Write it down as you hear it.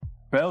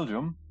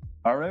Belgium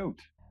are out.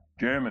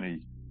 Germany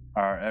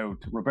are out.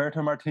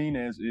 Roberto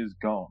Martinez is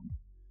gone.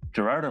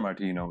 Gerardo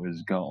Martino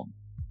is gone.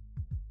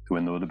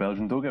 The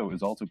Belgian dugout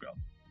is also gone.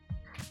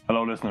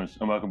 Hello, listeners,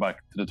 and welcome back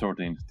to the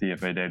 13th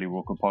TFA Daily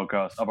World Cup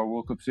podcast of our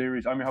World Cup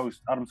series. I'm your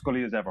host, Adam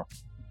Scully, as ever,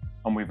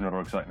 and we have another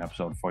exciting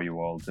episode for you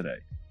all today.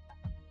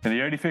 In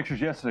the early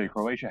fixtures yesterday,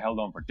 Croatia held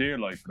on for dear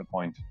life for the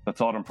point that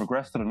saw them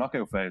progress to the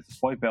knockout phase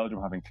despite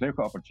Belgium having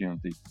clear-cut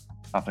opportunity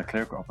after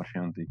clear-cut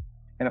opportunity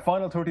in a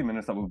final 30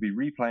 minutes that will be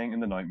replaying in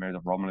the nightmares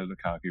of Romelu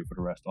Lukaku for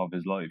the rest of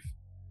his life.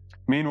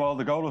 Meanwhile,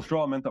 the goalless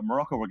draw meant that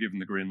Morocco were given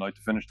the green light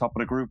to finish top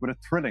of the group with a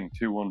thrilling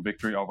 2-1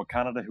 victory over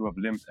Canada, who have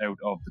limped out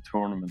of the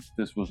tournament.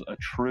 This was a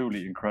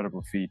truly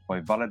incredible feat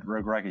by Walid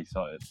Regragui's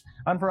side,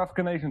 and for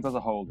African nations as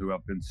a whole, who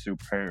have been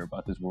superb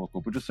at this World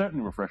Cup, which is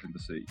certainly refreshing to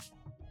see.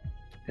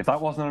 If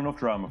that wasn't enough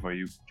drama for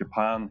you,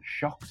 Japan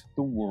shocked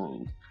the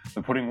world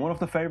by putting one of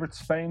the favourites,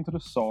 Spain, to the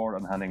sword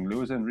and handing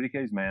Luis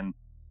Enrique's men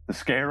the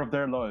scare of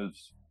their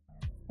lives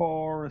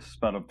for a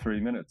spell of 3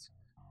 minutes,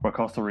 where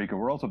Costa Rica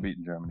were also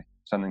beating Germany,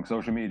 sending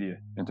social media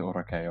into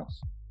utter chaos.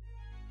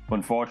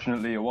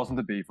 Unfortunately, it wasn't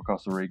to be for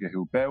Costa Rica,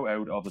 who bow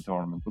out of the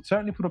tournament, but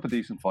certainly put up a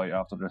decent fight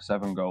after their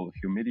 7-goal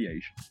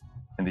humiliation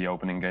in the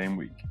opening game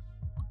week.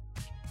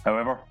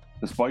 However,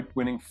 despite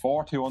winning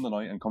 4-2 on the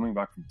night and coming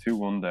back from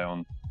 2-1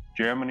 down,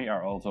 Germany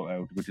are also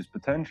out, which is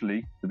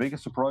potentially the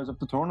biggest surprise of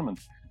the tournament,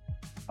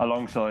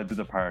 alongside the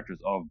departures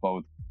of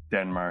both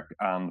Denmark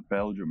and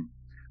Belgium.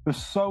 There's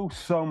so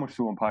much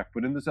to unpack,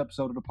 but in this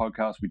episode of the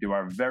podcast, we do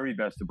our very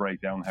best to break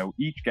down how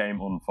each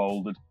game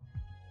unfolded,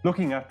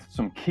 looking at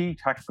some key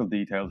tactical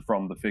details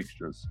from the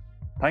fixtures.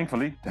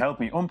 Thankfully, to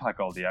help me unpack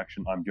all the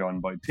action, I'm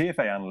joined by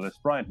TFA analysts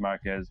Bryant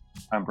Marquez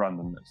and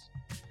Brandon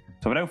Miss.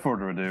 So without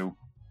further ado,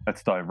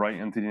 let's dive right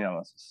into the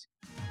analysis.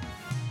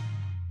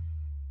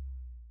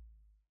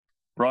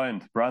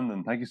 Bryant,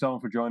 Brandon, thank you so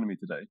much for joining me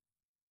today.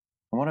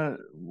 And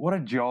what a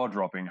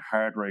jaw-dropping,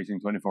 heart-racing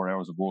 24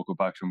 hours of World Cup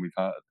action we've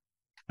had.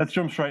 Let's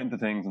jump straight into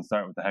things and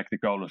start with the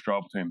hectic goalless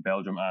draw between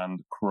Belgium and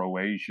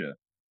Croatia.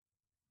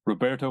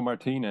 Roberto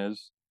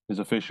Martinez is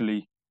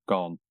officially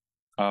gone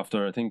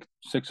after, I think,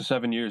 6 or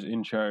 7 years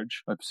in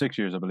charge, 6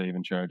 years, I believe,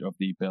 in charge of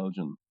the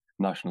Belgian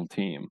national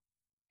team.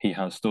 He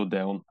has stood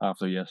down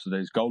after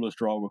yesterday's goalless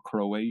draw with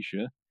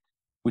Croatia,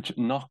 which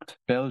knocked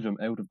Belgium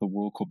out of the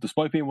World Cup,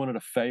 despite being one of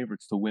the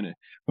favourites to win it.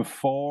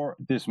 Before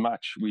this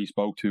match, we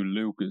spoke to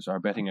Lucas, our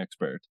betting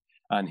expert,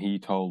 and he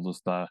told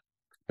us that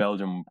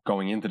Belgium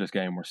going into this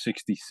game were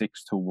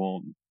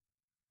 66-1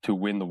 to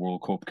win the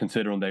World Cup,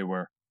 considering they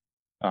were,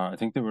 I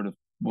think they were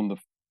one of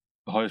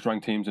the highest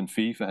ranked teams in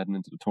FIFA heading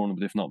into the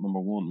tournament, if not number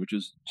one, which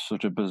is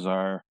such a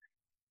bizarre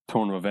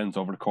turn of events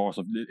over the course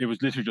of, it was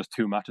literally just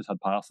 2 matches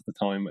had passed at the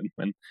time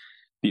when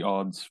the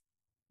odds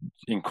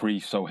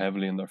increased so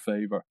heavily in their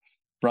favour.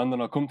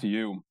 Brandon, I'll come to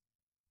you.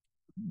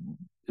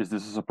 Is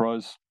this a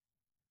surprise?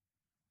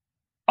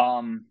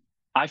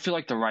 I feel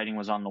like the writing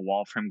was on the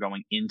wall for him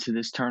going into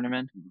this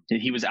tournament.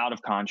 He was out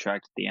of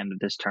contract at the end of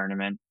this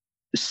tournament.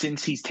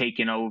 Since he's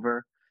taken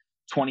over,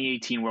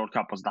 2018 World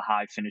Cup was the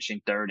high,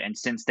 finishing third, and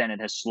since then it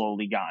has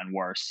slowly gotten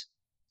worse.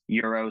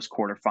 Euros,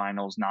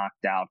 quarterfinals,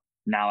 knocked out,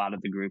 now out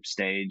of the group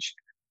stage,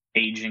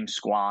 aging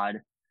squad.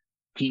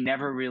 He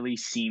never really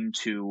seemed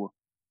to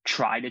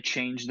try to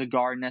change the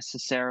guard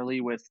necessarily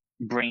with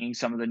bringing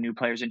some of the new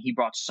players in. He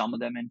brought some of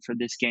them in for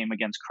this game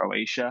against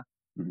Croatia,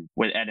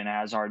 with Eden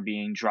Hazard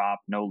being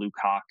dropped, no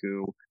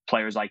Lukaku,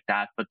 players like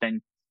that. But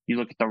then you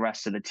look at the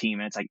rest of the team,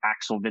 and it's like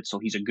Axel Witsel,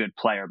 he's a good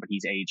player, but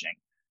he's aging.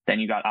 Then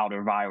you got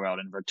Alderweireld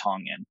and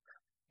Vertonghen.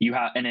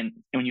 And then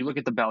when you look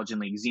at the Belgian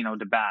league, Zeno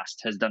de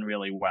Bast has done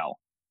really well.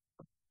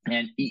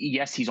 And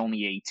yes, he's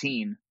only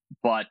 18,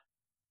 but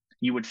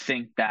you would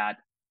think that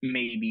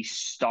maybe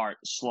start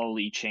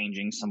slowly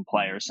changing some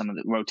players,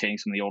 rotating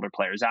some of the older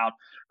players out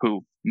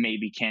who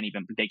maybe can't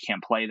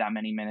play that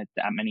many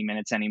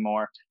minutes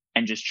anymore,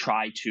 and just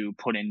try to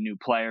put in new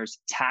players.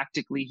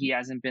 Tactically, he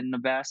hasn't been the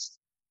best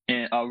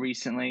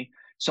recently.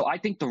 So I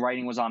think the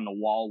writing was on the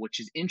wall, which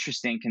is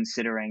interesting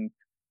considering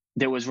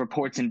there was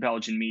reports in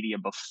Belgian media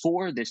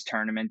before this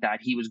tournament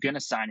that he was going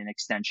to sign an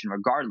extension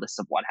regardless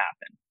of what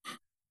happened.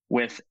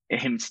 With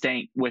him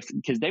staying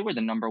because they were the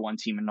number one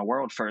team in the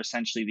world for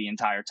essentially the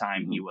entire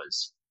time he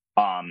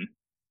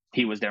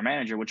was their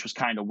manager, which was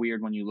kind of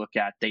weird when you look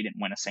at they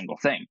didn't win a single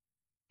thing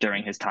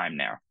during his time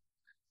there.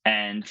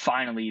 And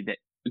finally,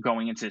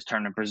 going into this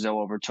tournament, Brazil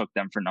overtook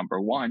them for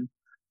number one,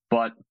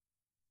 but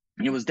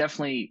it was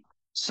definitely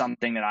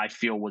something that I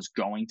feel was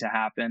going to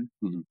happen.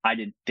 I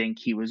didn't think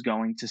he was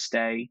going to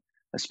stay,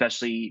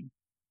 especially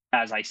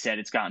as I said,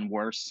 it's gotten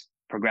worse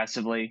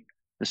progressively.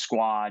 The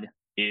squad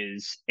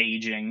is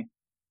aging.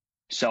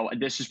 So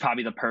this is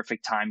probably the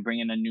perfect time,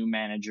 bringing a new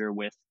manager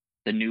with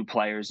the new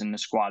players in the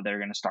squad that are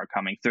going to start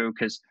coming through,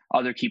 because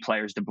other key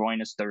players, De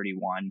Bruyne is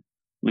 31,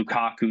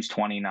 Lukaku's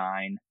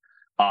 29,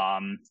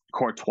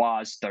 Courtois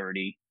is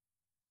 30,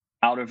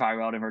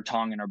 Alderweireld and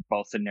Vertonghen are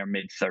both in their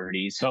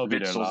mid-30s.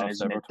 Witsel's in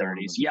his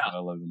mid-30s.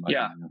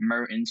 Yeah.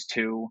 Mertens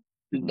too.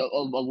 A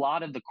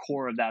lot of the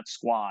core of that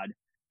squad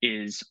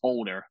is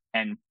older,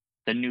 and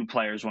the new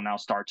players will now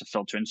start to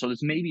filter in. So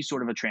this may be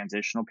sort of a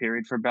transitional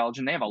period for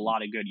Belgium. They have a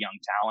lot of good young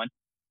talent,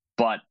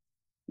 but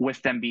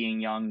with them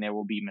being young, there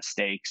will be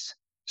mistakes.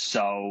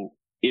 So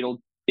it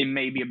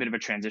may be a bit of a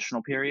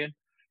transitional period,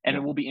 and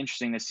it will be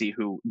interesting to see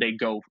who they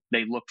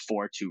look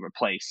for to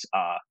replace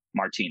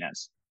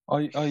Martinez.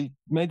 I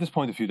made this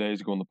point a few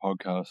days ago on the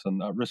podcast,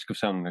 and at risk of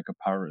sounding like a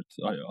parrot,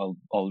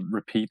 I'll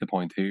repeat the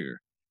point here.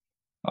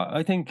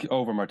 I think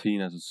over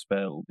Martinez's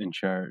spell in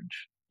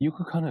charge, you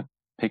could kind of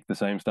pick the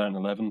same starting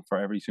 11 for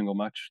every single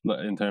match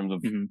in terms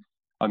of,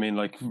 I mean,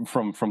 like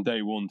from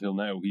day one till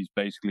now, he's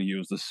basically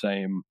used the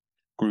same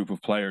group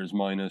of players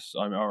minus,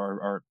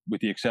 or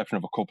with the exception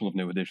of a couple of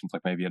new additions,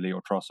 like maybe a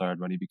Leo Trossard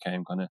when he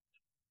became kind of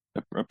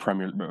a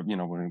Premier,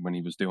 when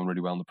he was doing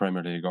really well in the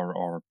Premier League,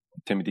 or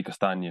Timothy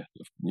Castagne,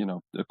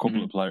 a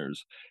couple of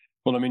players.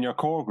 But I mean, your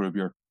core group,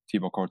 your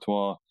Thibaut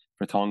Courtois,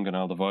 Vertonghen,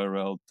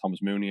 Alderweireld, Thomas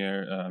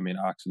Meunier,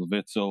 Axel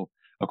Witsel.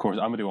 Of course,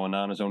 Amadou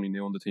Onana is only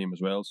new on the team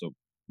as well, so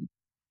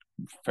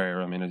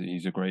fair. I mean,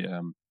 he's a great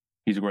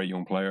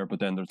young player. But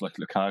then there's like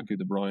Lukaku,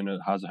 De Bruyne,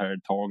 Hazard,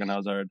 Thorgan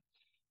Hazard.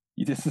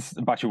 This is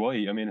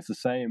Batshuayi. I mean, it's the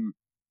same.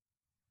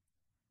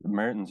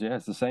 Mertens,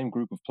 it's the same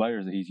group of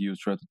players that he's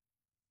used throughout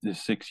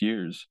this 6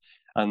 years,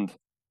 and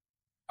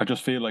I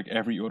just feel like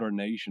every other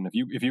nation.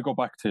 If you go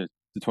back to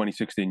the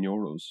 2016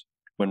 Euros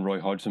when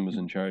Roy Hodgson was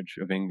in charge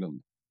of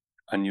England,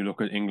 and you look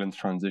at England's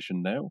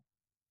transition now,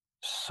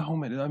 so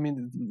many. I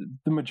mean,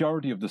 the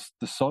majority of the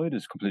side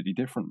is completely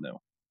different now.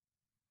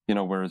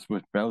 Whereas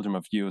with Belgium,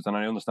 I've used, and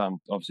I understand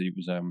obviously it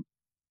was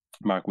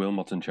Mark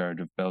Wilmot's in charge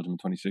of Belgium in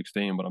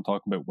 2016, but I'm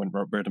talking about when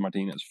Roberto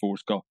Martinez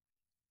first got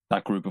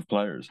that group of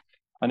players,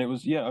 and it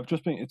was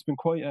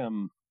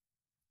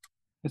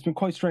it's been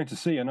quite strange to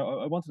see. And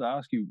I wanted to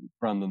ask you,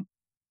 Brandon,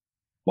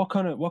 what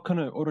kind of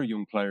other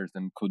young players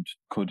then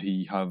could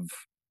he have?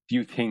 Do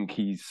you think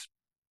he's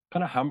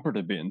kind of hampered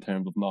a bit in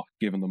terms of not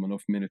giving them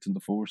enough minutes in the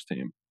first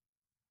team?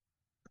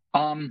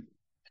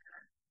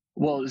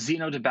 Well,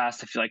 Zeno de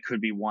Bast, I feel like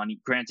could be one.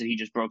 Granted, he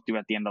just broke through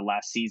at the end of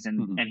last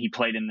season, and he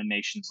played in the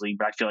Nations League,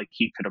 but I feel like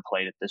he could have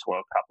played at this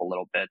World Cup a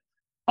little bit.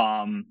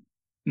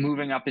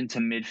 Moving up into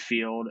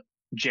midfield,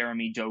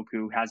 Jeremy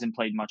Doku hasn't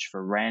played much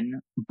for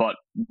Rennes, but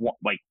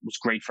was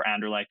great for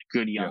Anderlecht.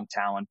 Good young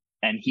talent,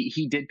 and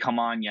he did come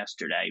on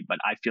yesterday, but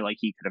I feel like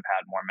he could have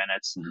had more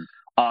minutes.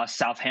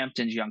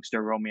 Southampton's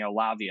youngster Romeo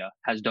Lavia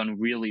has done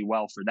really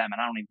well for them,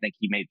 and I don't even think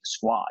he made the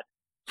squad.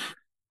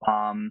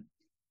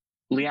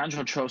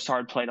 Leandro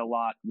Trossard played a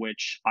lot,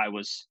 which I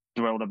was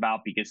thrilled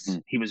about because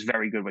he was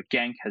very good with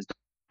Genk, has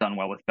done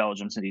well with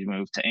Belgium since he's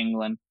moved to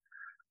England.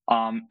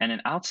 And then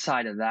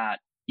outside of that,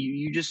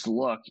 you just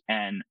look,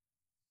 and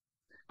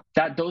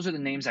those are the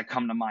names that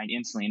come to mind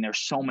instantly. And there's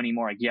so many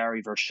more, like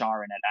Yari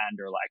Verscharen at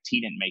Anderlecht. He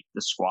didn't make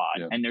the squad.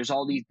 Yeah. And there's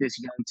all this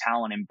young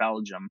talent in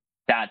Belgium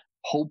that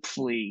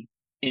hopefully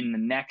in the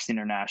next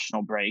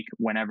international break,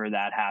 whenever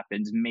that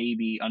happens,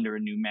 maybe under a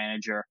new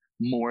manager,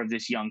 more of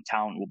this young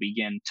talent will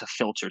begin to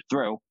filter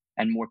through,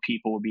 and more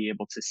people will be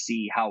able to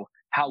see how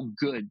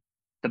good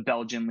the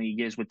Belgian league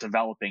is with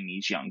developing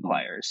these young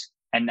players,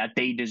 and that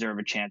they deserve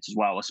a chance as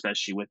well,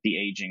 especially with the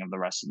aging of the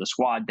rest of the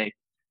squad.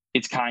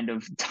 It's kind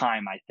of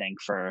time, I think,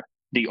 for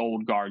the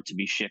old guard to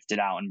be shifted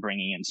out and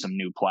bringing in some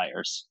new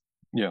players.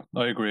 Yeah,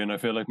 I agree, and I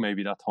feel like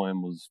maybe that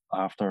time was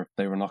after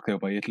they were knocked out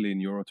by Italy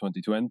in Euro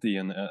 2020,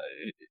 and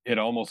it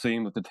almost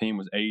seemed that the team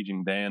was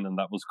aging then, and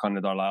that was kind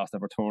of their last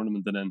ever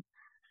tournament, and then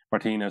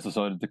Martinez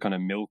decided to kind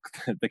of milk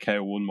the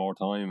cow one more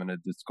time, and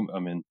I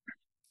mean,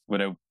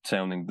 without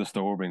sounding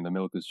disturbing, the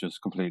milk is just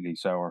completely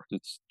sour.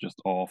 It's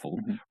just awful.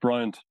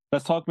 Bryant,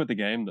 let's talk about the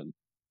game then.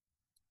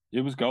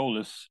 It was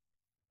goalless.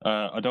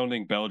 I don't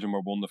think Belgium were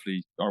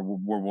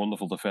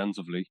wonderful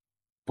defensively,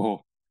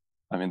 but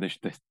I mean they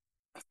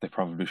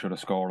probably should have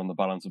scored on the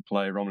balance of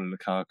play. Romelu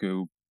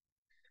Lukaku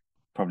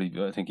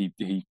I think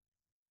he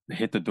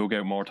hit the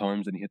dugout more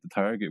times than he hit the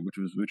target, which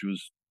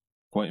was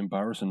quite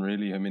embarrassing,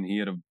 really. I mean, he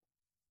had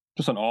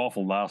just an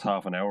awful last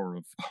half an hour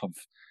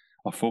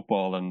of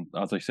football, and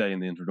as I say in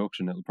the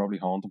introduction, it'll probably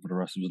haunt him for the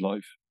rest of his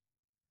life.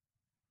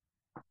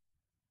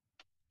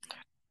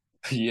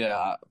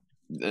 Yeah,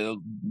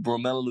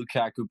 Romelu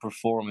Lukaku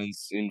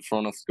performance in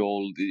front of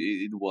goal,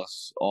 it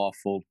was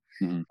awful.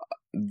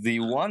 The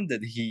one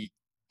that he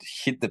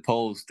hit the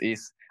post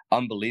is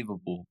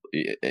unbelievable.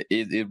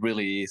 It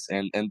really is,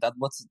 and that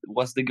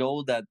was the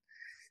goal that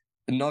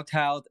knocked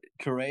out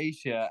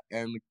Croatia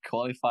and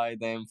qualified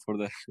them for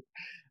the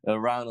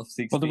round of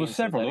 16. Well, there was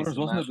several others,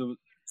 wasn't there?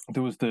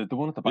 There was the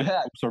one at the back.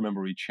 Yeah. I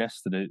remember he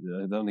chested it.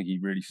 I don't think he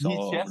really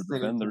saw the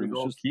defender. It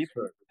was just,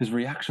 his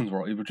reactions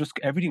were. It was just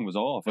everything was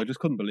off. I just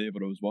couldn't believe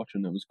what I was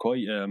watching. It was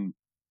quite.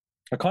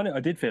 I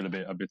did feel a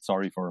bit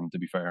sorry for him, to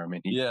be fair. I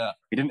mean, he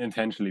didn't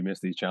intentionally miss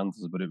these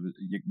chances, but it was.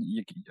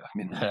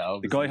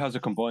 The guy has a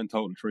combined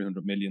total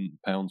 £300 million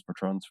per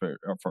transfer,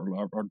 or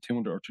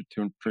 200 or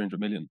 300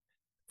 million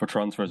for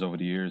transfers over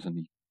the years,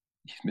 and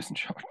he's missing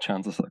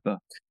chances like that.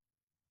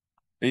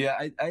 Yeah,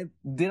 I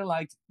didn't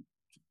like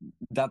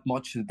that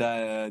much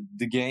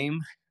the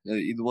game.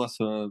 It was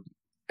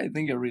I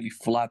think a really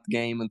flat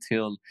game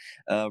until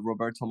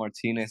Roberto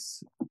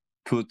Martinez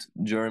put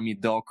Jeremy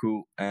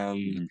Doku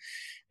and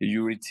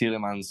Yuri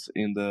Tillemans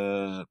in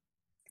the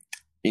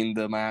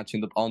match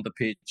on the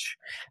pitch.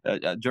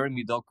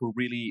 Jeremy Doku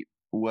really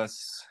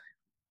was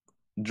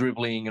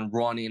dribbling and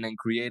running and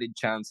creating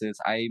chances.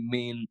 I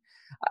mean,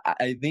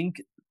 I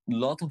think a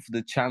lot of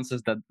the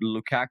chances that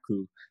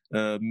Lukaku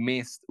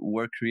missed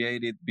were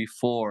created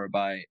before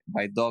by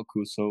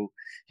Doku. So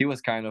he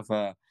was kind of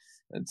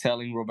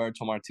telling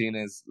Roberto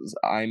Martinez,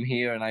 "I'm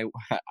here and I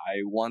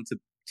want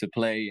to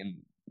play, and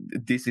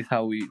this is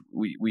how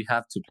we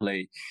have to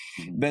play."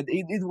 But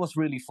it was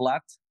really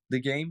flat, the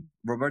game.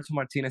 Roberto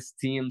Martinez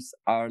teams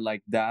are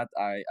like that.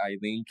 I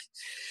think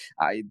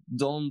I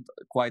don't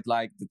quite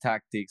like the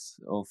tactics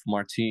of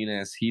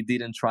Martinez. He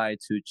didn't try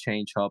to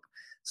change up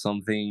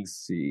some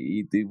things.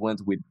 He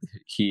went with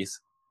his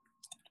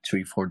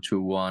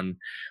 3-4-2-1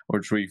 or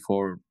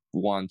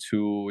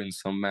 3-4-1-2 in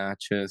some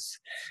matches,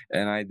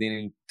 and I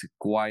didn't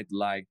quite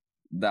like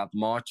that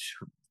much.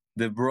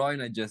 De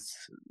Bruyne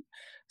just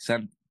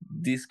some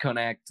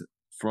disconnect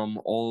from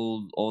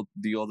all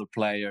the other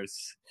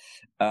players.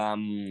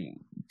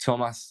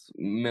 Thomas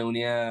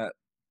Meunier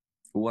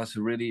was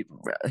really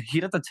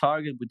hit at the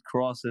target with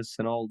crosses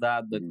and all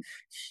that, but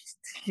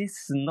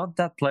he's not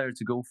that player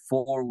to go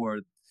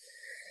forward.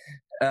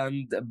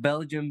 And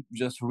Belgium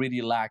just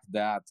really lacked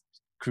that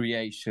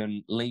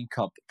creation,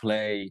 link-up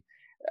play.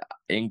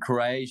 In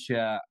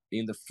Croatia,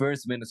 in the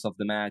first minutes of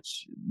the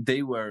match,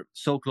 they were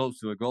so close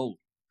to a goal.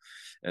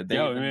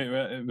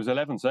 It was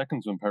 11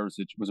 seconds when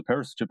Perisic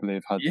I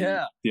believe, had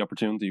the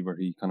opportunity where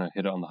he kind of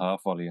hit it on the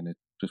half volley and it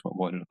just went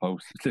wide of the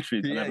post. It's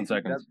literally 11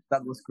 seconds.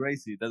 That was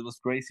crazy. That was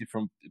crazy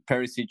from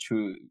Perisic,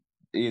 who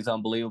is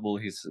unbelievable.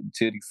 He's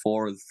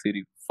 34,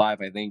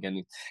 35, I think,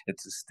 and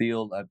it's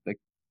still a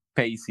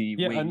pacey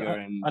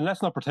winger. And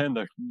let's not pretend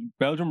that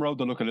Belgium rode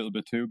the luck a little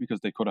bit too, because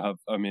they could have.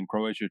 I mean,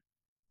 Croatia.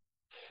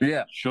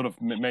 Should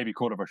have, maybe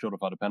could have, or should have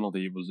had a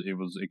penalty. It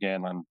was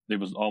again, and it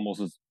was almost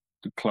as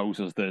close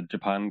as the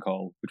Japan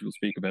call, which we'll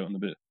speak about in a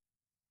bit.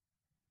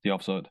 The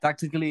offside.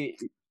 Tactically,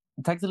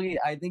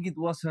 I think it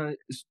was a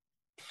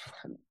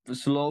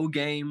slow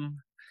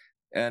game,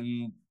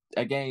 and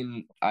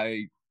again,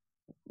 I'm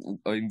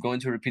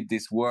going to repeat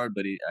this word,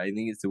 but I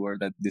think it's the word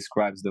that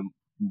describes them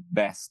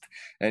best,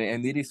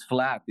 and it is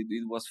flat.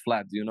 It was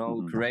flat,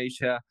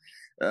 Croatia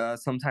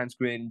sometimes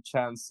creating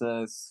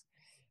chances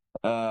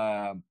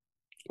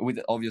with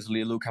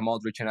obviously Luka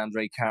Modric and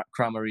Andrej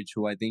Kramaric,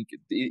 who I think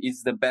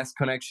is the best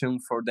connection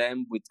for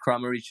them, with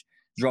Kramaric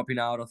dropping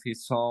out of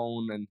his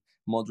zone and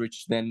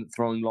Modric then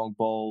throwing long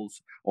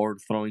balls or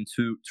throwing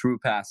true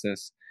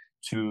passes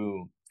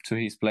to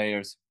his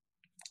players,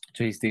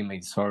 to his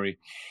teammates. Sorry.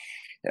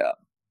 Yeah.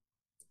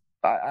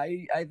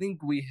 I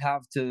think we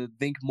have to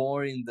think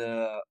more in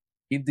the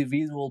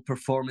individual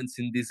performance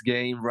in this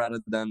game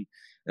rather than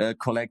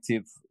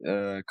collective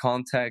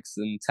context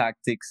and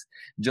tactics.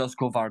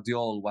 Josko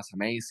Vardiol was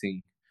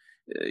amazing.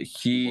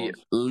 He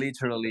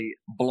literally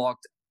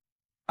blocked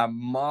a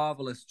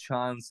marvelous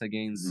chance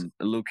against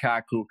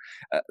Lukaku.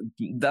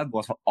 That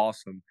was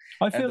awesome.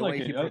 I feel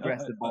like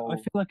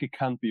it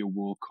can't be a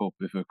World Cup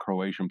if a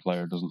Croatian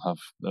player doesn't have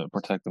a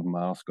protective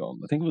mask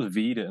on. I think it was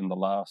Vida in the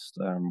last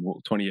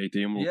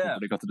 2018 World Cup,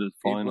 but they got to the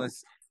final.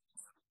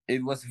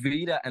 It was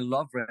Vida and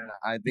Lovren.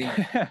 I think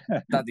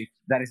that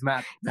is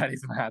mad. That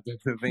is mad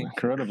to think.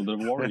 Incredible, the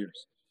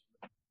Warriors.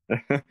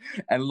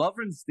 And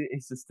Lovren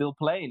is still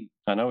playing.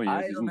 I know he is.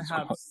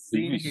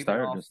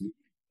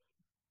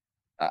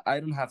 I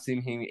don't have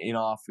seen him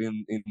enough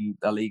in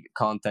a league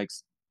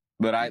context,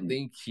 but I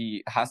think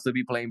he has to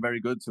be playing very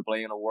good to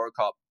play in a World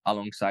Cup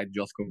alongside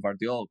Josko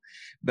Vardiol.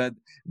 But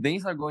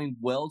things are going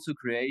well to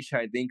Croatia.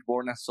 I think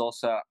Borna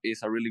Sosa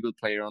is a really good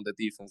player on the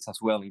defense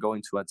as well and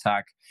going to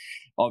attack.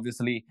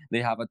 Obviously,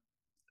 they have a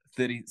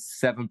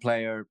 37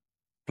 player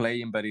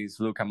playing, but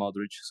it's Luka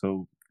Modric,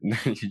 so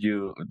it's a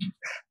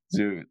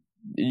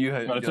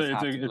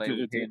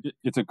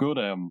good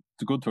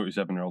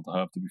 37-year-old to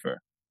have, to be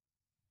fair.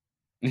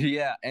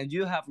 Yeah, and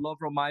you have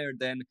Lovro Mayer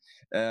then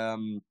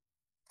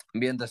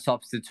being the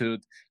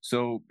substitute.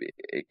 So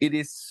it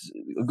is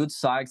a good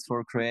sight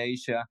for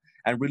Croatia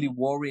and really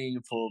worrying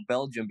for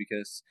Belgium,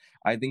 because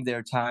I think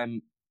their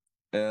time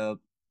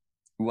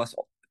was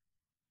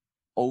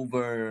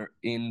over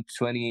in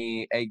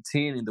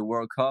 2018 in the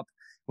World Cup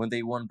when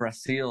they won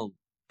Brazil,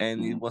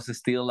 and it was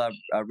still a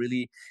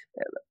really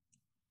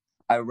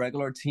a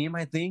regular team,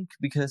 I think,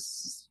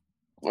 because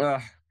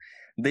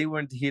they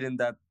weren't hitting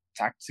that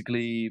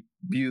tactically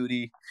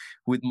beauty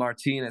with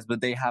Martinez,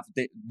 but they have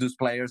those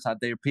players at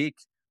their peak.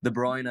 De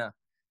Bruyne,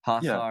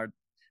 Hazard,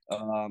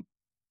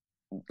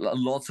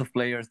 lots of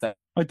players that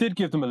I did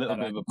give them a little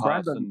bit of a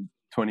pass in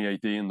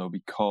 2018 though,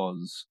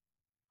 because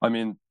I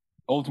mean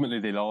ultimately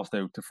they lost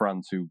out to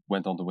France, who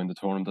went on to win the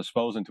tournament. I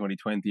suppose in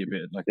 2020 a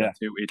bit like that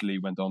too, Italy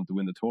went on to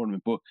win the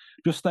tournament. But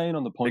just staying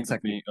on the point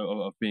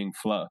of being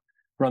flat,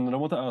 Brandon, I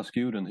want to ask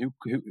you then, who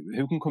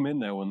can come in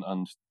now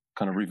and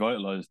kind of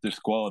revitalise this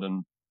squad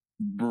and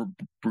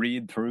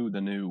breathe through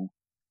the new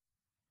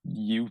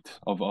youth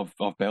of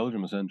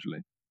Belgium,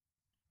 essentially?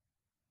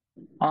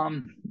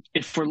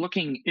 If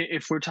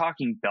we're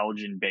talking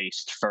Belgian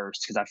based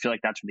first, because I feel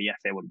like that's where the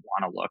FA would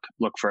want to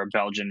look for a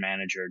Belgian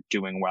manager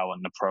doing well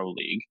in the Pro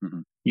League.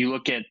 Mm-hmm. You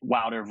look at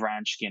Wouter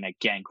Vranskin at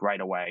Genk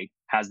right away,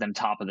 has them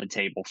top of the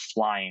table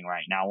flying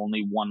right now,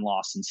 only one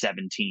loss in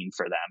 17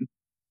 for them.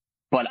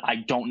 But I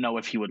don't know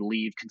if he would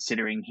leave,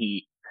 considering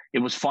it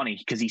was funny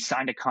because he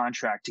signed a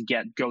contract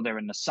to go there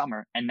in the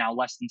summer, and now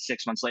less than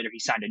 6 months later, he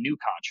signed a new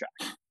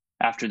contract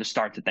after the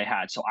start that they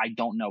had. So I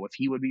don't know if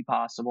he would be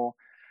possible.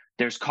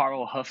 There's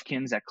Karel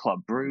Hufkens at Club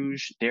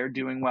Bruges. They're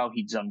doing well.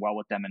 He's done well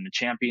with them in the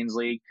Champions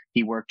League.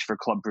 He worked for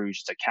Club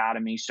Bruges'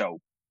 academy, so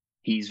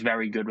he's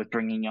very good with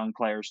bringing young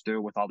players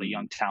through with all the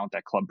young talent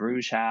that Club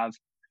Bruges have.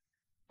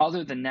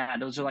 Other than that,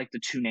 those are like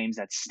the two names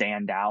that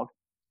stand out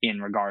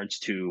in regards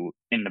to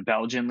in the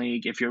Belgian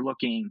league. If you're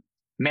looking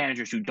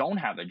managers who don't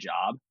have a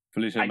job,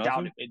 Felice I Mazu?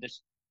 doubt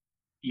this.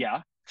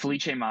 Yeah,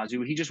 Felice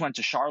Mazu. He just went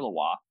to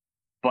Charleroi,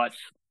 but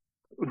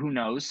who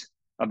knows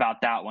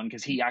about that one,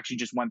 because he actually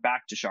just went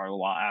back to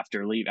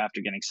Charleroi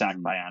after getting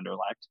sacked by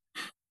Anderlecht.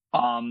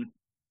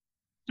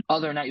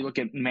 Other than that, you look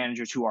at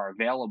managers who are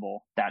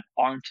available that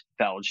aren't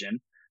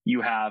Belgian.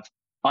 You have,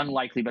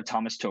 unlikely, but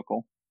Thomas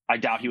Tuchel. I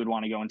doubt he would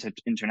want to go into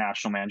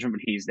international management,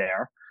 but he's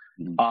there.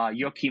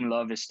 Joachim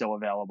Löw is still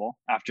available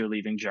after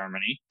leaving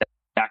Germany.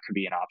 That could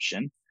be an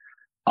option.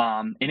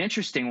 An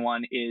interesting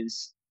one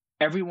is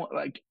everyone,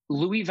 like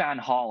Louis van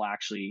Gaal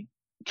actually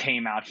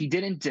came out. He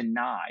didn't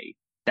deny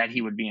that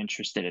he would be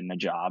interested in the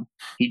job.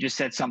 He just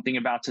said something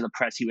about to the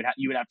press, you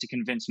would have to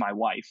convince my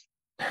wife.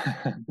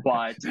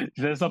 But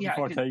there's not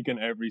before taking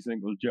every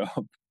single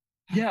job.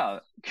 Yeah,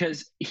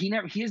 because he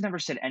has never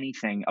said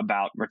anything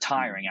about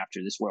retiring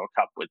after this World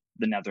Cup with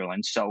the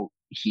Netherlands, so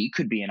he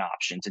could be an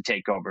option to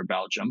take over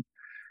Belgium.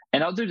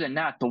 And other than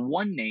that, the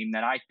one name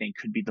that I think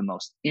could be the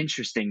most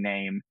interesting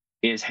name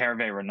is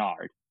Hervé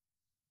Renard.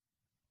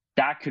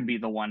 That could be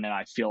the one that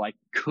I feel like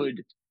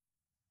could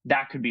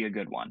be a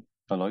good one.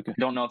 I like it. I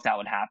don't know if that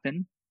would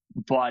happen,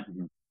 but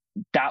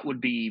that would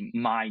be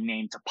my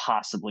name to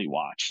possibly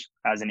watch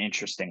as an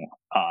interesting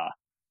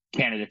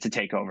candidate to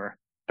take over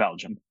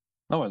Belgium.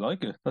 Oh, I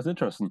like it. That's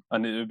interesting.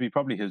 And it would be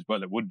probably it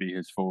would be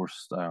his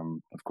first,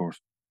 of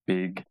course,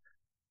 big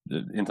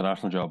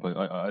international job.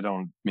 I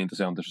don't mean to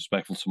sound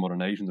disrespectful to some other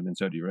nations. I mean,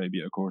 Saudi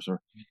Arabia, of course,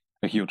 are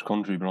a huge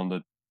country,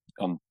 but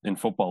in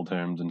football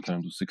terms, in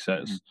terms of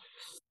success. Mm-hmm.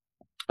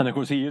 And of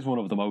course, he is one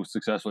of the most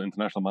successful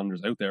international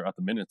managers out there at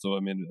the minute. So I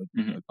mean,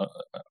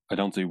 I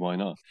don't see why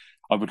not.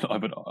 I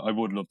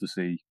would love to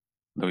see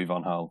Louis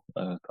van Gaal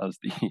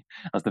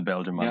as the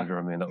Belgian manager.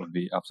 I mean, that would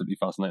be absolutely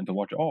fascinating to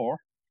watch. Or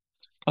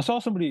I saw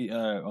somebody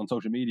on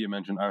social media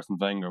mention Arsene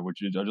Wenger,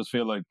 which I just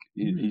feel like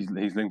he's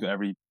linked to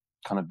every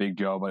kind of big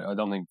job. I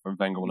don't think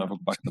Wenger will ever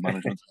go back to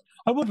management.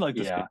 I would like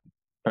to see,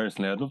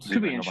 personally. I'd love to see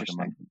Could be Wenger back to interesting.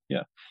 management.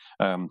 Yeah.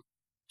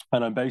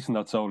 And I'm basing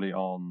that solely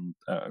on,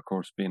 of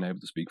course, being able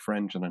to speak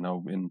French. And I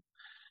know in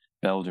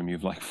Belgium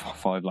you've like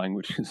 5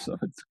 languages, so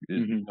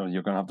you're going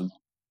to have to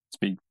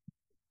speak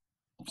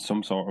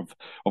some sort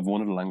of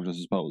one of the languages,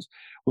 I suppose.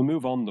 We'll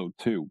move on though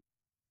to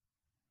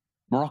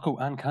Morocco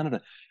and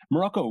Canada.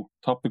 Morocco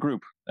topped the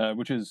group,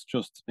 which is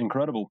just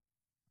incredible.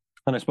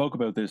 And I spoke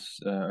about this,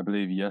 I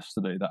believe,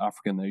 yesterday, that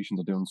African nations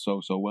are doing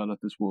so well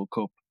at this World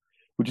Cup,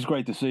 which is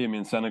great to see. I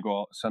mean,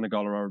 Senegal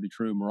are already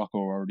through, Morocco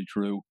are already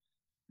through.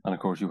 And of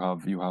course, you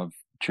have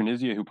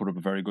Tunisia, who put up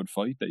a very good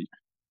fight. They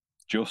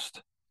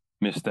just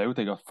missed out.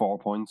 They got 4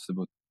 points,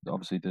 but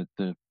obviously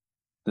the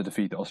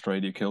defeat to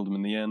Australia killed them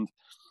in the end.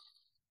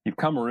 You've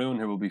Cameroon,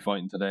 who will be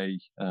fighting today,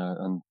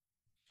 and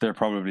they're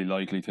probably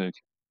likely to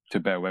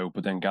bow out.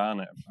 But then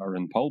Ghana are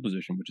in pole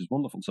position, which is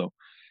wonderful. So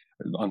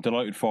I'm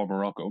delighted for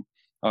Morocco.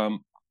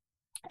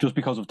 Just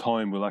because of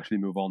time, we'll actually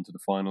move on to the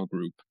final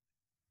group,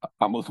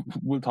 and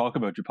we'll talk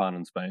about Japan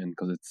and Spain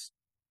because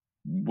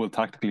we'll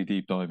tactically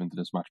deep dive into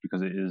this match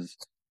because it is,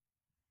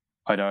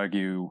 I'd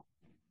argue,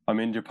 I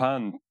mean,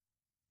 Japan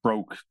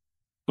broke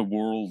the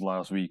world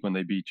last week when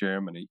they beat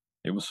Germany.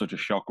 It was such a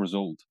shock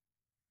result.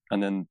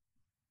 And then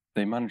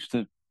they managed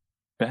to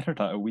better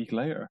that a week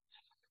later.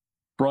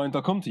 Brian,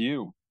 I'll come to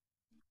you.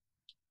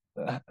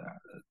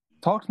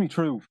 Talk to me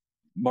through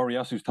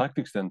Moriyasu's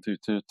tactics then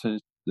to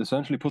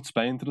essentially put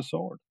Spain to the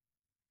sword.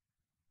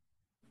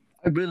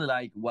 I really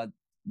like what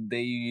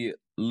they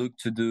look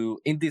to do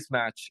in this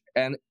match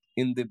and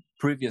in the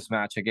previous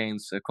match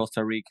against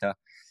Costa Rica.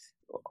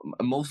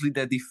 Mostly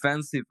the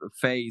defensive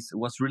phase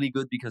was really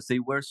good because they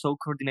were so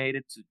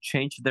coordinated to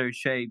change their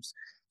shapes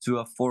to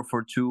a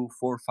 4-4-2,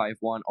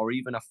 4-5-1, or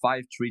even a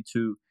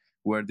 5-3-2,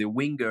 where the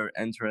winger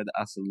entered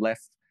as a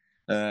left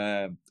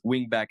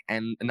wing back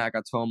and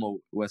Nagatomo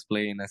was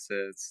playing as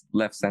a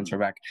left center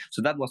back.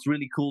 So that was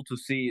really cool to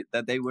see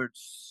that they were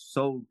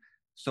so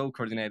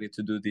coordinated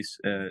to do these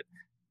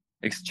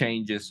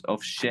exchanges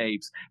of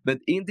shapes. But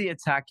in the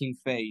attacking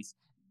phase,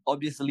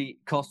 obviously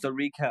Costa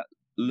Rica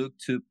looked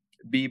to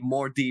be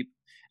more deep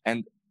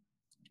and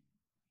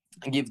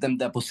give them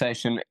the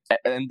possession,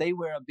 and they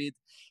were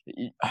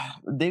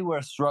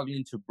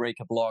struggling to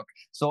break a block.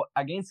 So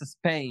against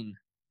Spain,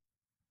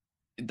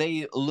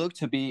 they looked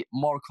to be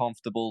more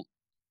comfortable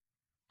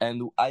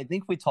And I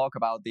think we talk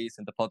about this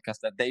in the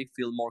podcast, that they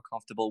feel more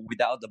comfortable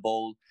without the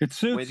ball. It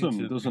suits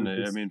them, doesn't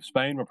it? I mean,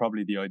 Spain were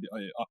probably the idea,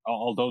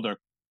 although they're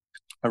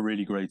a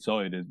really great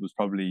side, it was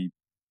probably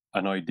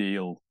an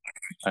ideal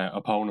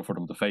opponent for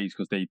them to face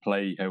because they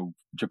play how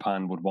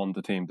Japan would want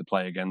the team to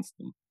play against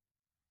them.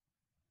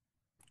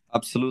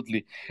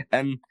 Absolutely.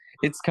 And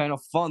it's kind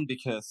of fun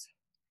because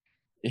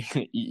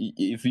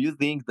if you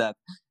think that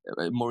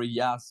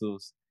Moriyasu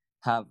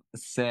have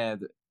said,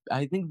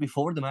 I think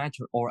before the match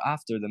or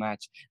after the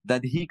match,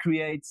 that he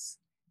creates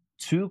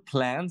two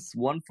plans,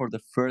 one for the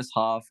first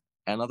half,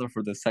 another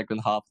for the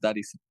second half. That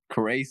is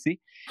crazy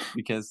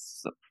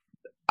because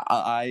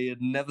I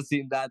had never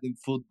seen that in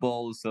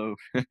football, so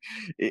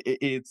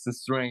it's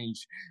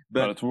strange.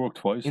 But it's worked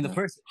twice in the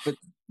first.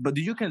 But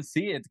you can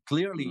see it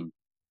clearly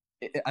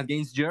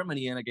against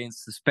Germany and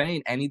against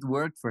Spain, and it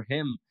worked for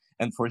him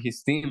and for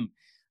his team.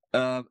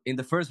 In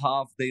the first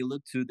half, they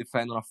looked to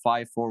defend on a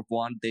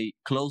 5-4-1. They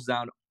closed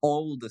down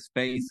all the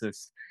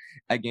spaces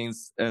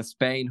against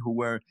Spain, who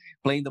were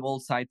playing the ball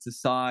side to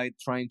side,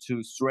 trying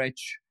to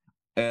stretch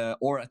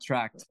or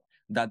attract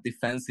that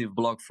defensive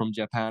block from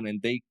Japan,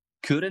 and they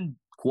couldn't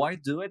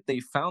quite do it. They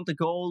found the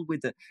goal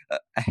with a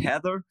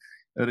header,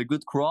 a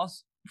good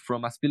cross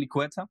from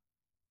Azpilicueta,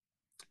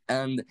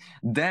 and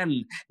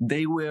then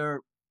they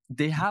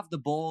have the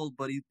ball,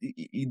 but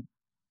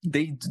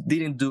they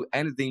didn't do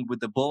anything with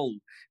the ball.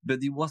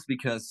 But it was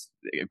because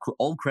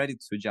all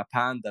credit to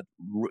Japan that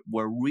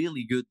were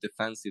really good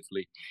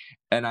defensively,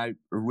 and I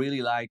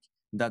really like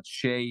that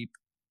shape.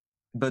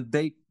 But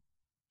they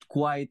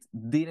quite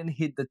didn't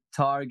hit the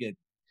target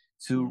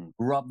to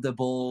rob the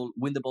ball,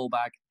 win the ball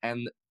back,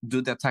 and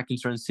do the attacking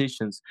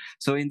transitions.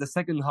 So in the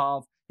second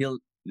half,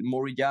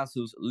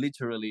 Moriyasu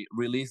literally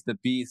released the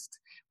beast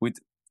with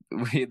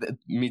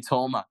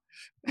Mitoma.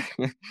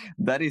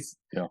 That is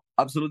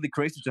absolutely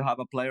crazy to have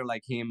a player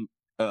like him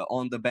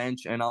on the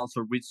bench, and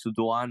also Ritsu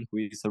Doan, who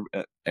is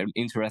an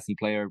interesting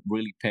player,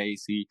 really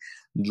pacey,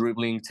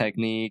 dribbling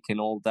technique and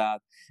all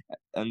that.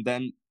 And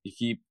then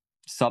he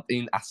subbed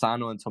in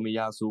Asano and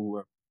Tomiyasu, who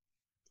were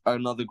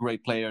another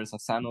great players.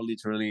 Asano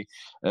literally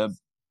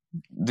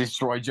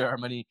destroyed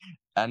Germany,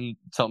 and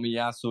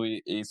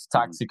Tomiyasu is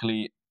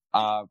tactically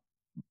a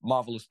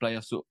marvelous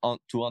player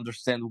to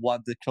understand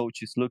what the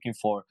coach is looking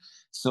for.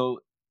 So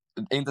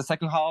in the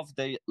second half,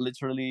 they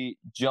literally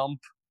jump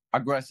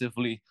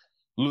aggressively,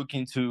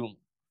 looking to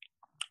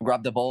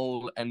grab the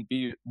ball and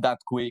be that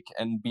quick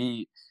and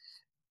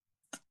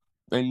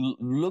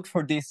look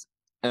for these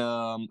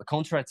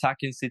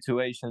counter-attacking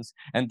situations,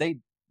 and they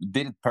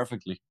did it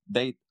perfectly.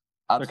 The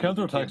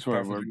counter-attacks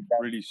were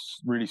really,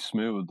 really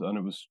smooth, and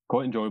it was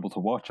quite enjoyable to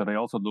watch. And I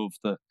also loved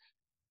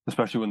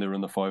especially when they were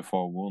in the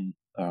 5-4-1,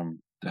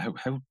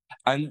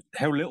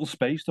 how little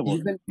space there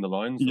was in the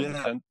lines.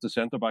 Yeah. The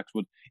centre backs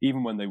would,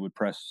 even when they would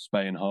press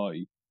Spain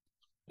high,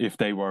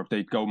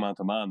 they'd go man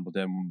to man, but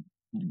then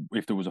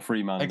if there was a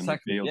free man in the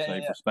field,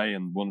 for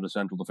Spain, one of the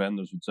central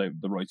defenders would say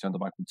the right centre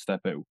back would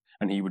step out,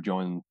 and he would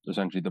join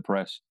essentially the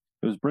press.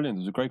 It was brilliant.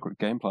 It was a great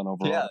game plan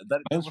overall. Yeah,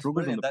 that was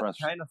brilliant.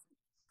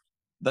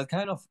 That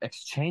kind of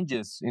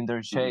exchanges in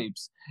their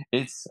shapes,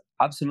 it's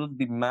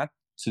absolutely mad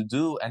to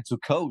do and to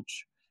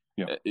coach.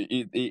 Yeah,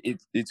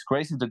 it's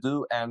crazy to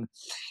do. And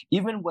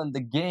even when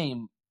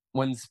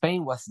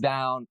Spain was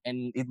down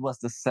and it was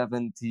the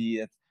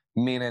 70th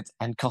minute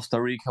and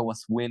Costa Rica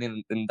was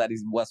winning, and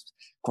was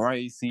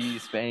crazy.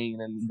 Spain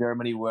and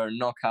Germany were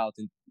knockout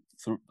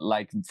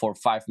for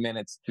 5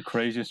 minutes. The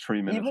craziest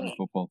 3 minutes in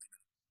football.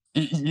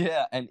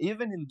 Yeah, and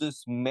even in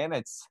those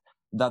minutes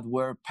that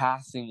were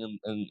passing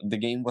and the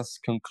game was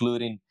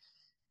concluding,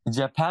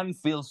 Japan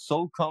feels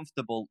so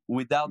comfortable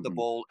without the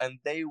ball, and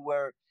they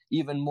were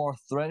even more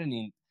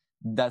threatening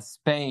than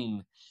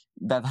Spain,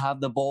 that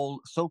had the ball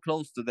so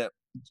close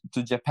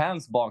to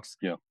Japan's box.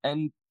 Yeah.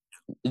 And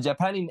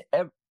Japan in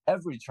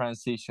every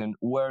transition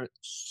were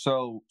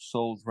so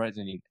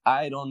threatening.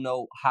 I don't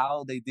know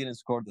how they didn't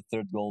score the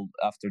third goal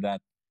after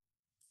that.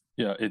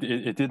 Yeah,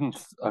 it didn't.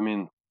 I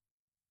mean,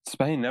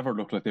 Spain never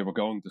looked like they were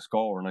going to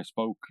score, and I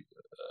spoke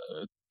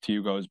to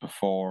you guys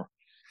before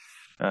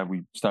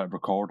we started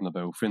recording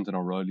about Fintan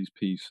O'Reilly's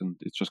piece, and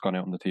it's just gone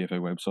out on the TFA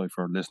website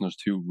for listeners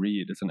to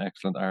read. It's an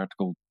excellent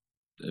article,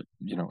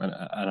 an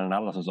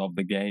analysis of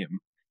the game,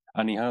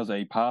 and he has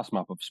a pass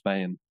map of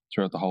Spain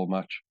throughout the whole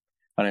match,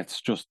 and it's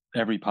just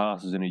every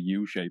pass is in a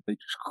U shape.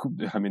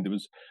 There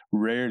was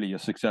rarely a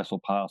successful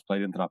pass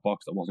played into that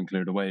box that wasn't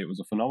cleared away. It was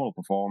a phenomenal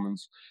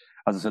performance.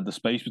 As I said, the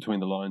space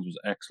between the lines was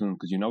excellent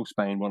because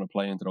Spain want to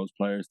play into those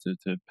players,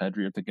 to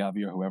Pedri or to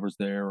Gavi or whoever's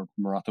there, or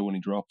Morata when he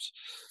drops.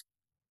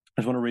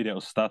 I just want to read out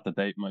a stat that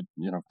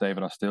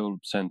David has still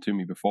sent to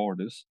me before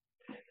this.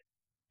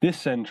 This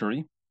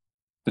century,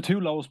 the two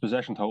lowest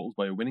possession totals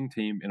by a winning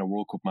team in a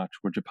World Cup match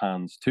were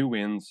Japan's 2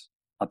 wins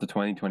at the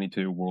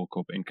 2022 World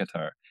Cup in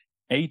Qatar.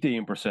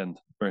 18%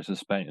 versus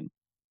Spain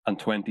and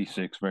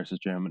 26% versus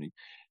Germany.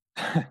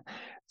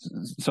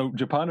 So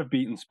Japan have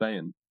beaten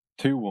Spain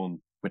 2-1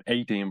 with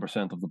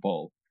 18% of the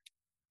ball,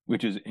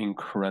 which is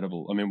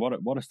incredible. I mean,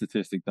 what a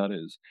statistic that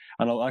is.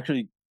 And I'll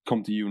actually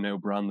come to you now,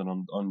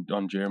 Brandon,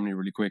 on Germany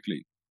really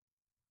quickly.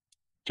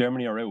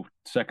 Germany are out,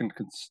 second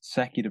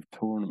consecutive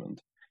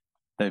tournament.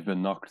 They've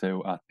been knocked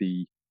out at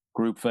the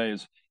group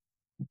phase.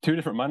 Two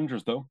different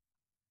managers, though.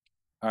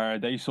 Are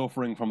they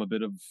suffering from a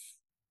bit of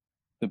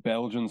the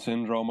Belgian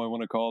syndrome, I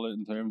want to call it,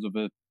 in terms of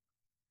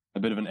a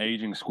bit of an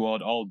aging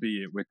squad,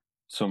 albeit with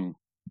some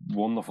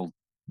wonderful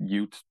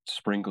youth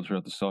sprinkled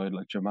throughout the side,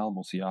 like Jamal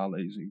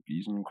Musiala?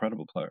 He's an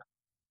incredible player.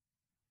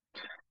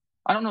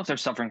 I don't know if they're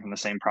suffering from the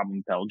same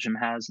problem Belgium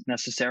has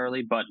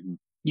necessarily, but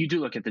you do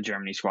look at the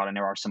Germany squad, and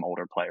there are some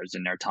older players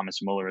in there. Thomas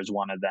Muller is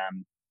one of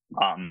them.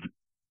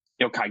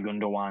 Ilkay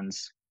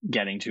Gundogan's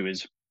getting to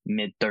his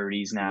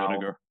mid-30s now.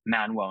 Rudiger.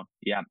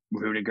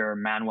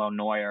 Manuel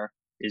Neuer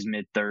is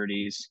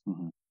mid-30s.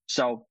 Mm-hmm.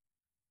 So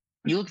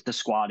you look at the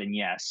squad, and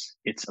yes,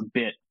 it's a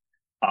bit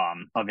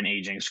of an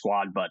aging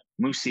squad, but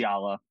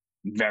Musiala,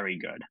 very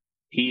good.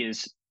 He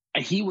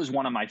was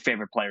one of my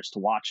favorite players to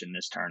watch in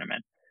this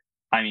tournament.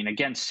 I mean,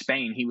 against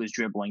Spain, he was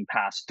dribbling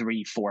past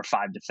 3, 4,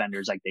 5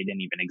 defenders like they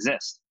didn't even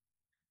exist.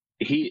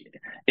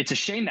 It's a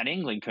shame that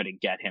England couldn't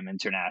get him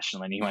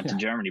internationally, and he went to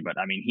Germany. But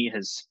I mean, he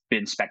has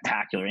been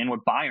spectacular, and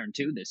with Bayern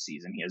too this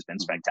season, he has been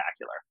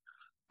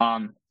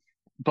spectacular.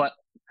 But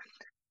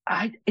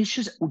it's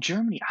just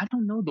Germany. I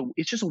don't know.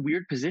 It's just a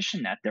weird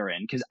position that they're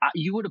in, because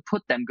you would have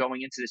put them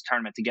going into this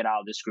tournament to get out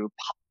of this group,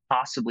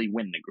 possibly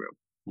win the group.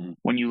 Mm-hmm.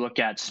 When you look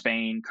at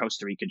Spain,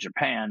 Costa Rica,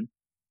 Japan,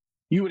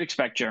 you would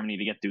expect Germany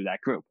to get through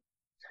that group.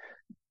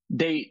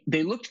 They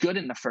looked good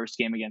in the first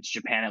game against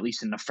Japan, at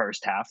least in the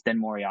first half.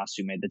 Then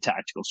Moriyasu made the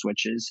tactical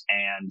switches,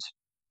 and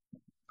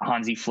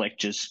Hansi Flick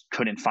just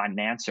couldn't find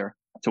an answer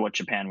to what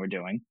Japan were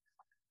doing.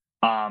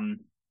 And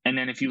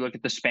then if you look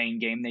at the Spain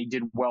game, they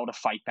did well to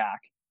fight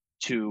back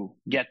to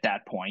get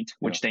that point,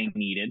 which they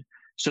needed.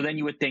 So then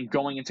you would think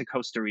going into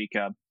Costa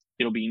Rica,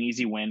 it'll be an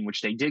easy win,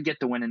 which they did get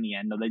the win in the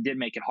end, though they did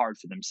make it hard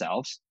for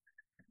themselves.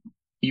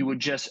 You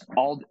would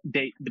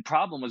the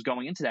problem was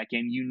going into that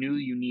game, you knew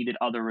you needed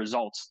other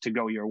results to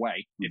go your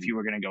way if you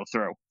were going to go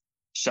through.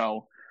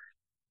 So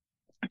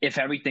if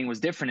everything was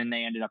different and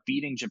they ended up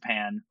beating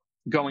Japan,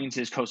 going into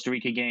this Costa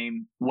Rica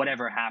game,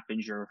 whatever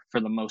happens, you're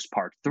for the most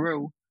part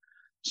through.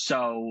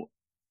 So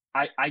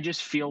I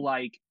just feel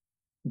like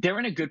they're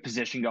in a good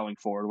position going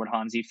forward with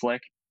Hansi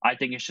Flick. I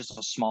think it's just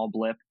a small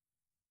blip.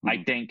 Mm-hmm.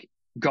 I think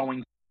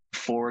going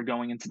forward,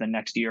 going into the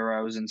next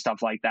Euros and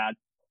stuff like that,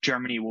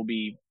 Germany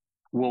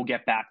will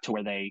get back to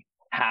where they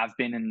have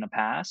been in the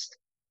past.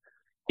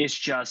 It's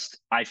just,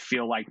 I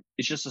feel like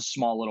it's just a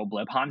small little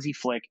blip. Hansi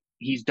Flick,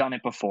 he's done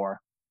it before,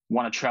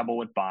 won a treble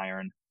with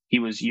Bayern. He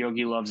was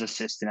Jogi Löw's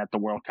assistant at the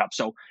World Cup.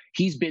 So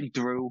he's been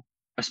through,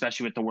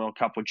 especially with the World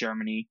Cup with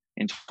Germany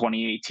in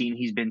 2018,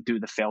 he's been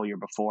through the failure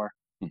before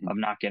of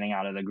not getting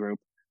out of the group.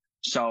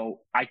 So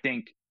I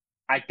think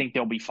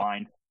they'll be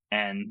fine.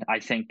 And I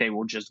think they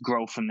will just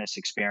grow from this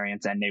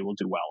experience, and they will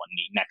do well in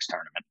the next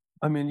tournament.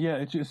 I mean, yeah,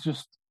 it's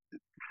just,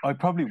 I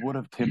probably would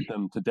have tipped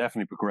them to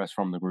definitely progress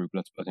from the group.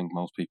 I think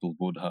most people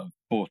would have.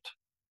 But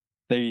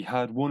they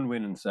had 1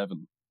 win in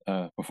 7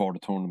 before the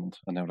tournament,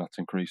 and now that's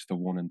increased to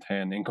 1 in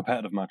 10 in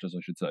competitive matches,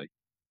 I should say.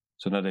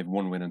 So now they've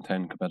 1 win in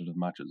 10 competitive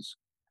matches,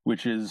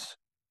 which is,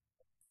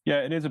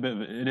 it is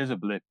a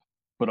blip,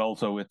 but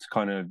also it's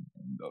kind of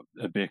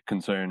a bit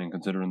concerning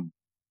considering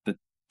the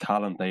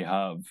talent they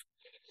have.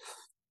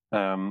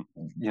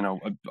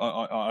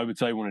 I would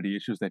say one of the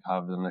issues they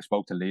have, and I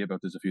spoke to Lee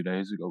about this a few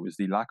days ago, is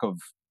the lack of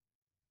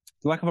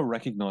a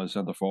recognised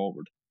centre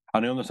forward.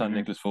 And I understand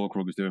Niklas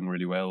Füllkrug is doing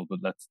really well, but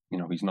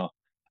he's not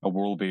a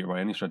world beater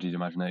by any stretch of the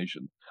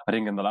imagination. I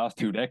think in the last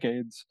 2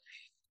 decades,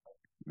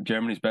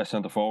 Germany's best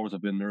centre forwards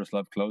have been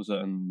Miroslav Klose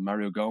and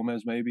Mario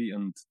Gomez, maybe,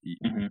 and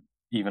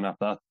even at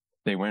that,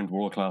 they weren't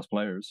world class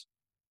players.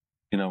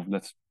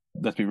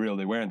 Let's be real,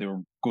 they weren't. They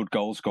were good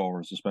goal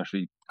scorers,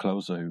 especially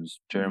Klose, who's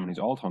Germany's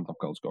all-time top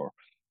goal scorer,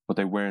 but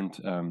they weren't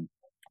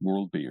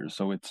world beaters.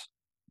 So it's,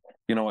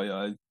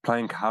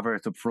 playing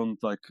Havertz up front,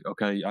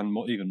 okay, and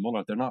even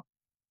Muller, they're not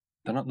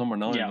number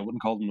 9. I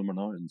wouldn't call them number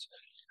 9s.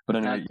 But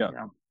anyway,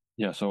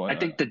 So I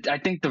think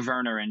the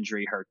Werner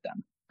injury hurt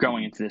them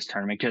going into this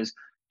tournament, because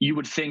you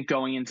would think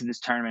going into this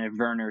tournament, if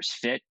Werner's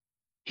fit,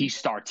 he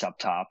starts up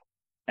top,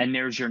 and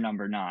there's your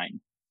number 9.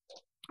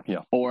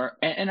 Yeah.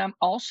 And I'm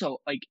also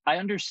I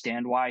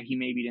understand why he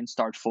maybe didn't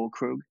start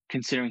Füllkrug,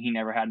 considering he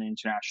never had an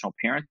international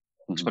appearance.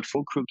 Mm-hmm. But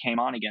Füllkrug came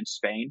on against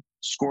Spain,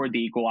 scored the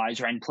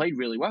equalizer, and played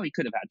really well. He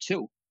could have had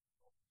 2.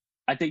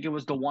 I think it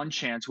was the one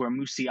chance where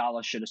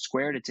Musiala should have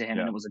squared it to him,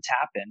 and it was a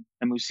tap-in,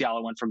 and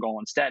Musiala went for goal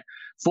instead.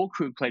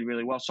 Füllkrug played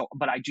really well,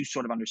 but I do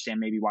sort of understand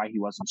maybe why he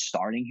wasn't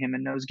starting him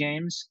in those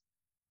games.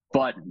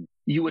 But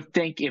you would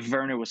think if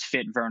Werner was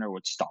fit, Werner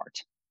would start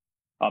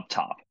up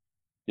top.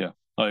 Yeah,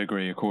 I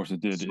agree. Of course it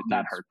did. So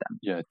that hurt them.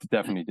 Yeah, it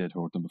definitely did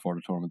hurt them before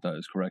the tournament. That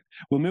is correct.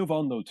 We'll move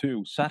on, though,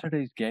 to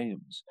Saturday's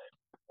games.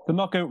 The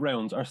knockout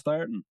rounds are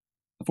starting.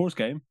 The first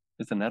game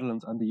is the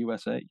Netherlands and the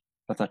USA.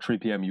 That's at 3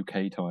 p.m.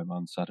 UK time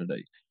on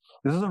Saturday.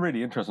 This is a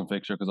really interesting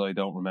fixture because I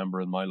don't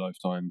remember in my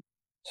lifetime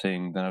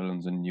seeing the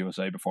Netherlands and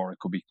USA before. I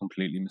could be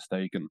completely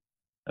mistaken.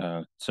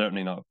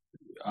 Certainly not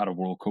at a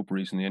World Cup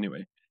recently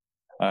anyway.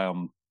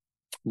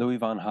 Louis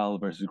van Gaal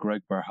versus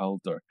Greg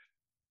Berhalter.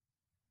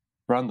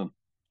 Brandon,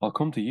 I'll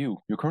come to you.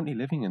 You're currently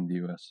living in the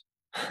US.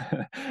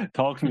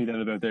 Talk to me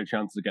then about their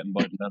chances of getting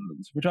by the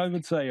Netherlands, which I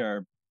would say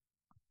are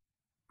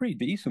pretty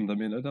decent. I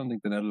mean, I don't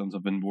think the Netherlands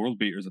have been world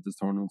beaters at this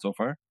tournament so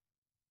far.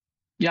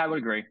 Yeah, I would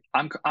agree.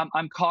 I'm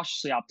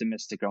cautiously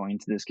optimistic going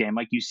into this game.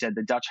 Like you said,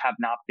 the Dutch have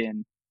not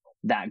been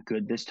that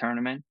good this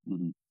tournament.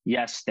 Mm-hmm.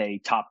 Yes, they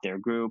topped their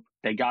group.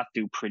 They got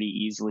through pretty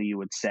easily, you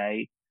would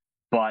say,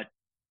 but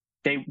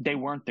they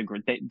weren't the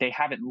good. They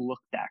haven't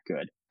looked that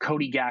good.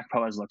 Cody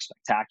Gakpo has looked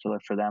spectacular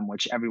for them,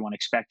 which everyone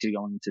expected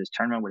going into this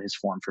tournament with his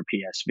form for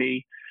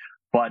PSV.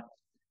 But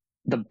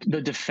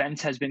the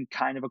defense has been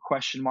kind of a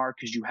question mark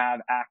because you have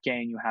Ake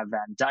and you have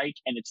Van Dijk,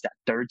 and it's that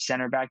third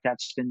center back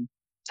that's been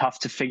tough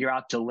to figure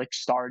out. De Ligt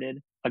started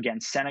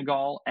against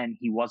Senegal, and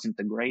he wasn't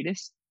the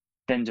greatest.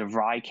 Then De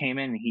Vrij came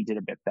in, and he did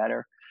a bit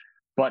better.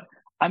 But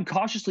I'm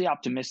cautiously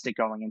optimistic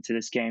going into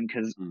this game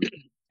because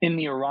in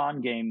the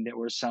Iran game, there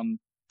were some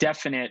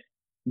definite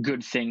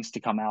good things to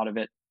come out of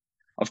it.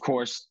 Of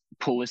course,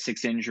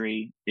 Pulisic's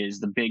injury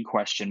is the big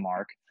question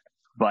mark,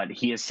 but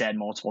he has said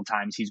multiple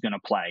times he's going to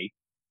play.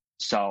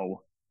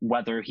 So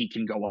whether he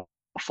can go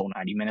a full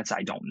 90 minutes,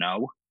 I don't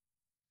know.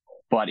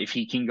 But if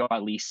he can go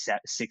at least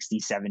 60,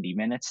 70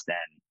 minutes, then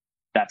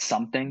that's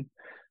something.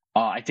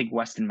 I think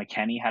Weston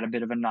McKennie had a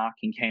bit of a knock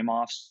and came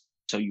off,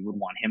 so you would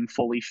want him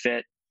fully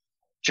fit.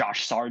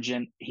 Josh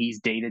Sargent, he's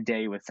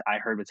day-to-day with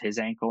his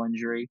ankle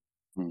injury.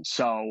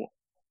 So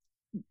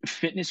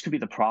fitness could be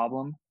the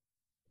problem.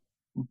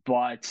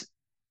 But,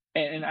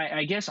 and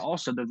I guess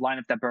also the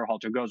lineup that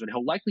Berhalter goes with,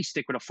 he'll likely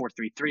stick with a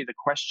 4-3-3. The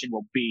question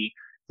will be,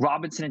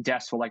 Robinson and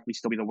Dest will likely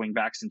still be the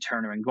wingbacks and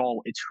Turner in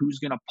goal. It's who's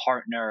going to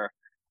partner,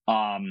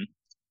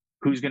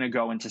 who's going to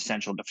go into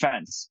central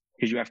defense.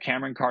 Because you have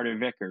Cameron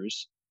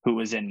Carter-Vickers, who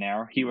was in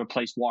there. He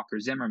replaced Walker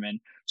Zimmerman.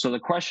 So the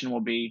question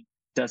will be,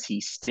 does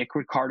he stick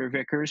with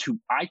Carter-Vickers, who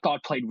I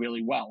thought played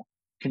really well,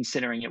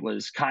 considering it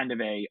was kind of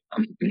a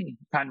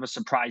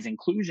surprise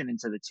inclusion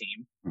into the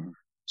team. Mm-hmm.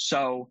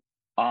 So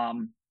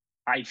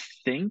I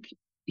think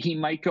he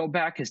might go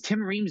back because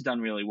Tim Ream's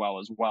done really well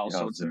as well.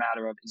 So it's a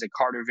matter of, is it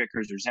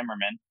Carter-Vickers or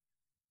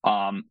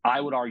Zimmerman?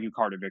 I would argue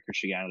Carter-Vickers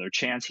should get another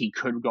chance. He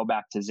could go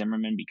back to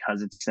Zimmerman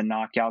because it's the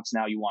knockouts.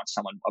 Now you want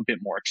someone a bit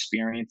more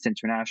experienced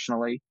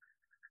internationally.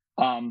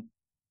 And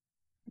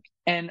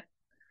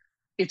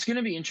it's going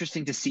to be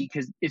interesting to see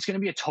because it's going to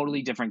be a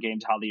totally different game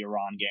to how the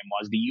Iran game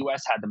was. The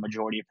U.S. had the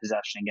majority of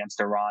possession against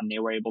Iran. They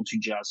were able to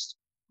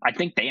I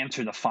think they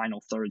entered the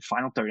final third.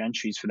 Final third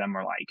entries for them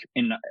were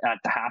at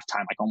the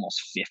halftime, like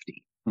almost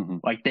 50. Mm-hmm.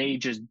 Like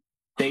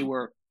they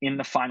were in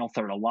the final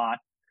third a lot.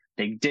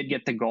 They did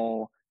get the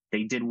goal.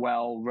 They did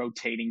well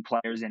rotating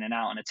players in and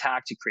out in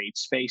attack to create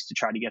space to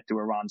try to get through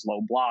Iran's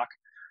low block.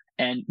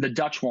 And the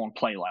Dutch won't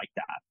play like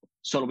that.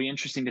 So it'll be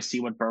interesting to see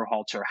what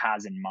Berhalter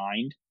has in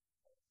mind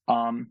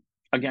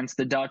against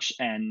the Dutch.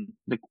 And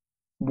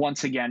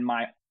once again,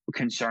 my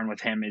concern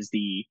with him is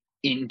the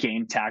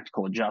in-game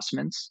tactical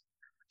adjustments.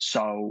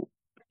 So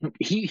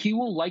he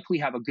will likely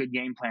have a good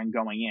game plan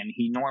going in.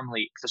 He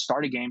normally, at the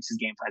start of games, his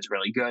game plan is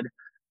really good.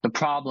 The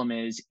problem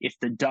is if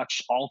the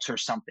Dutch alter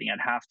something at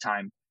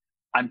halftime,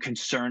 I'm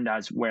concerned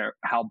as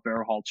how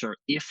Berhalter,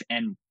 if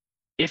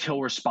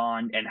he'll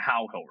respond and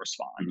how he'll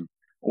respond,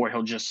 or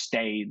he'll just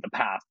stay the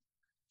path.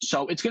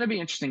 So it's going to be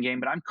an interesting game,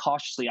 but I'm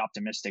cautiously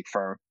optimistic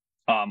for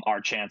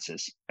our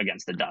chances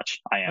against the Dutch.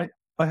 I am.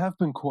 I have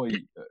been quite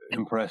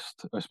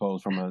impressed, I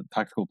suppose, from a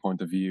tactical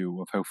point of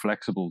view of how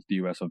flexible the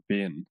US have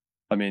been.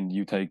 I mean,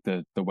 you take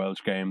the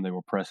Welsh game, they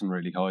were pressing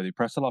really high. They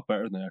pressed a lot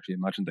better than I actually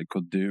imagined they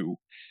could do.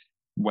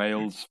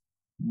 Wales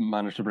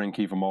managed to bring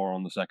Kiefer Moore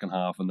on the second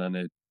half, and then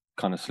it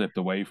kind of slipped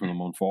away from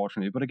them,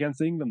 unfortunately. But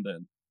against England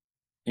then,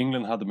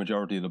 England had the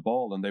majority of the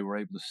ball, and they were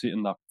able to sit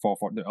in that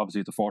 4-4.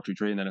 Obviously, it's a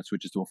 4-3-3, and then it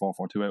switches to a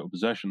 4-4-2 out of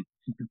possession.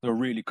 They're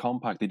really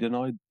compact. They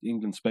denied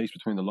England space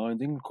between the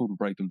lines. England couldn't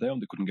break them down.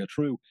 They couldn't get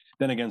through.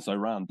 Then against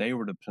Iran, they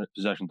were the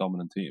possession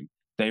dominant team.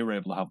 They were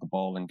able to have the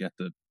ball and get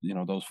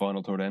those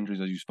final third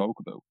entries as you spoke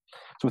about.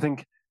 So I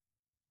think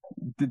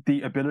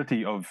the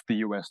ability of the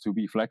US to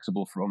be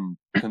flexible from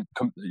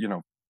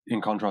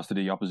in contrast to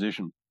the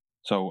opposition.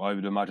 So I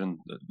would imagine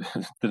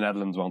the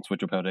Netherlands won't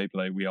switch up how they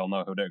play. We all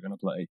know how they're going to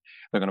play.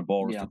 They're going to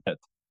bore us to death.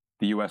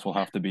 The US will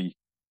have to be,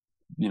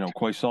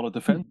 quite solid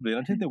defensively.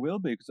 And I think they will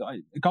be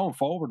because going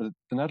forward,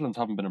 the Netherlands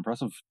haven't been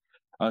impressive.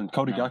 And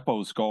Cody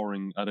Gakpo is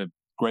scoring at a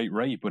great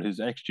rate, but his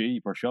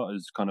XG per shot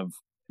is kind of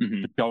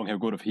showing how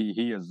good he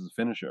is as a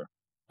finisher,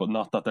 but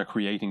not that they're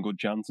creating good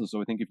chances.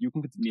 So I think if you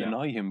can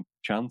deny him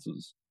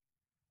chances,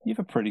 you have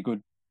a pretty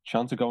good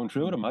chance of going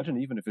through it.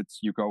 Imagine even if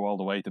you go all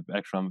the way to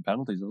extra time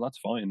penalties, that's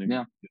fine.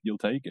 You'll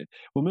take it.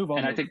 We'll move on.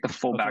 And I think the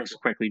fullbacks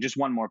quickly. Just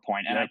one more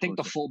point, and I think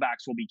the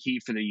fullbacks will be key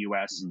for the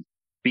U.S.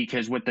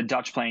 Because with the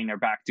Dutch playing their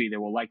back three, there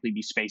will likely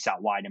be space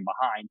out wide and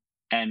behind.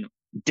 And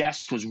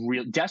Dest was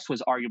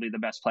arguably the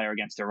best player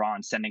against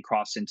Iran, sending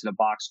crosses into the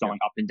box, going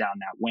up and down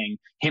that wing.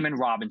 Him and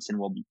Robinson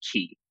will be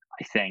key,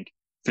 I think,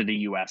 for the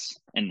U.S.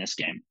 in this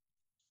game.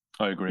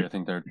 I agree. I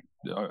think they're,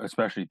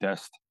 especially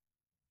Dest.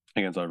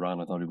 against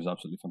Iran. I thought he was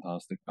absolutely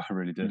fantastic. I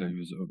really did.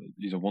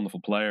 He's a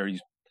wonderful player.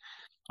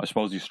 I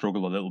suppose he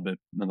struggled a little bit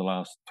in the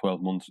last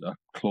 12 months at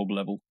club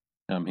level.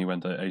 He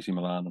went to AC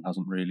Milan and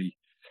hasn't really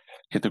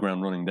hit the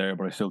ground running there,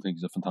 but I still think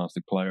he's a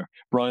fantastic player.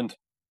 Brian,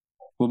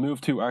 we'll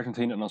move to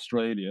Argentina and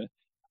Australia.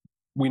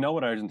 We know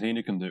what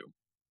Argentina can do.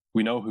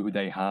 We know who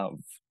they have.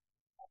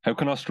 How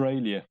can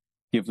Australia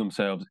give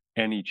themselves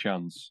any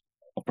chance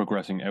of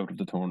progressing out of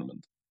the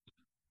tournament?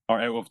 Or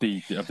out of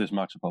this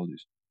match,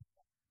 apologies.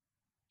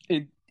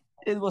 It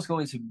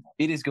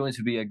is going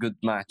to be a good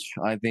match.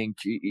 I think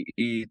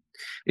it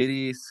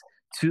is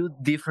two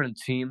different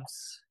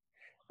teams.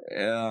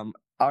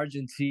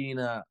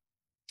 Argentina,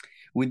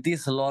 with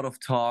this a lot of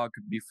talk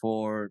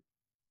before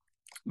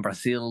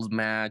Brazil's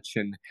match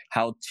and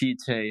how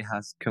Tite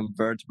has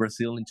converted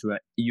Brazil into a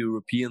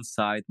European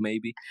side,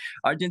 maybe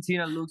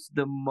Argentina looks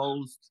the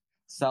most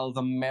South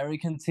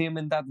American team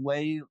in that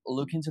way,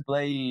 looking to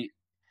play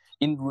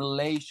in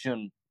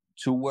relation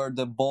to where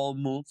the ball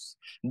moves.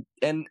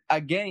 And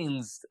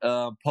against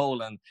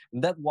Poland,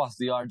 that was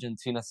the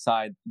Argentina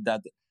side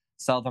that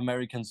South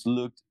Americans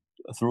looked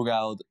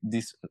throughout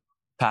this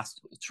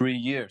past 3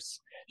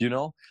 years.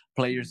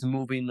 Players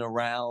moving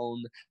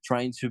around,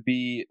 trying to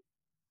be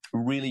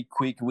really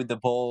quick with the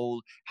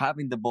ball,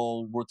 having the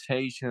ball,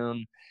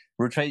 rotations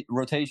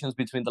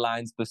between the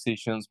lines,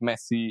 positions,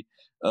 Messi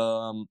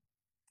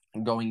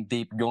going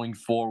deep, going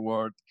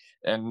forward.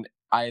 And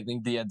I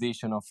think the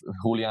addition of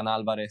Julian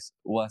Alvarez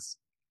was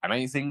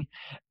amazing.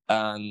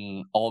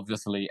 And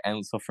obviously,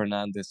 Enzo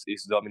Fernandez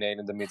is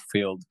dominating the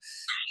midfield.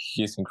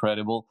 He's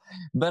incredible.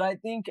 But I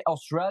think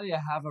Australia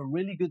have a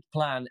really good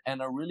plan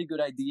and a really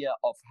good idea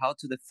of how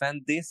to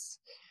defend this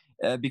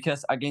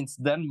because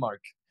against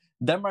Denmark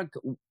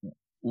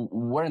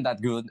weren't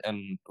that good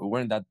and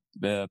weren't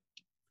that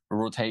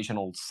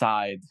rotational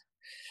side.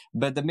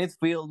 But the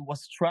midfield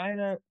was trying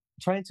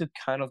to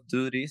kind of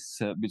do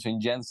this between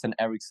Jensen,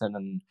 Eriksson,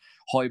 and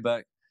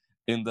Højbjerg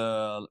in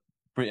the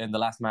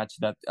last match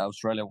that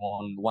Australia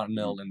won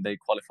 1-0 and they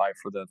qualified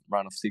for the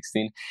round of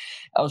 16.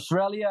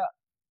 Australia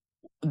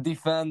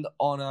defend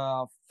on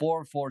a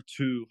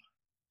 4-4-2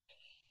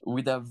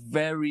 with a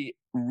very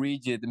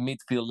rigid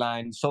midfield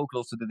line, so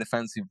close to the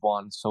defensive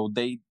one, so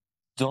they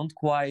don't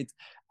quite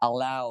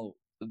allow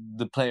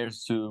the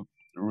players to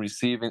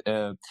receive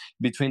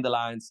between the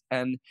lines,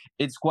 and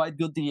it's quite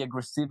good the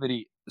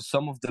aggressivity.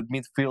 Some of the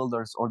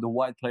midfielders or the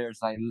wide players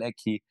like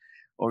Leckie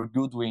or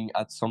Goodwin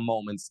at some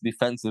moments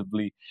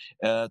defensively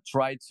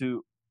try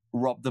to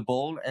rob the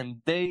ball,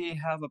 and they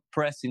have a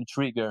pressing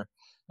trigger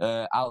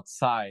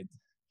outside.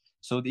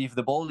 So if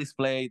the ball is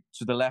played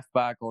to the left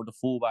back or the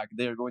fullback,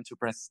 they're going to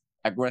press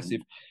aggressive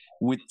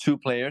with two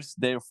players,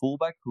 their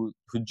fullback who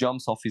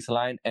jumps off his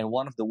line and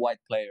one of the wide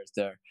players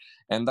there.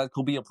 And that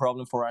could be a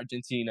problem for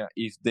Argentina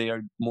if they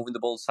are moving the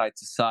ball side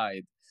to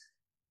side.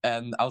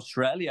 And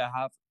Australia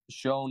have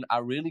shown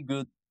a really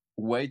good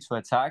way to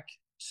attack,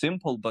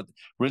 simple but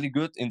really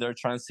good in their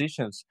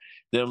transitions.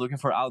 They're looking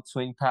for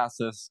outswing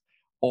passes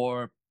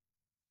or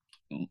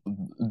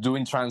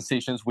doing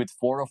transitions with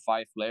 4 or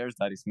 5 players,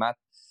 that is Matt,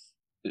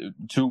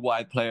 2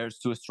 wide players,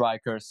 2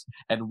 strikers,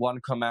 and 1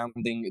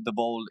 commanding the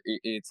ball.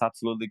 It's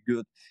absolutely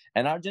good.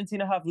 And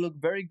Argentina have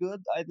looked very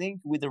good, I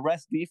think, with the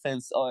rest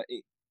defense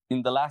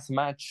in the last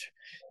match.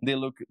 They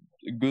look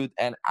good,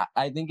 and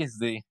I think it's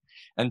the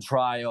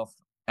entry of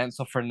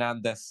Enzo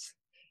Fernandez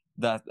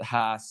that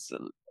has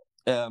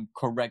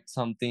correct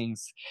some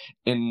things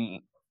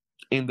in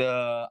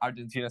the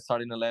Argentina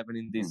starting 11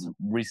 in this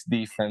risk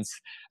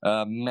defense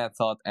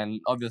method.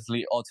 And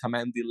obviously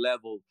Otamendi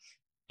level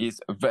is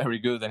very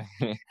good,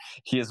 and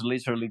he is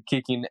literally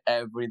kicking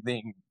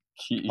everything.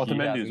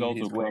 Otamendi is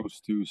also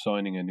close to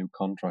signing a new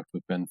contract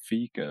with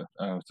Benfica.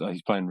 So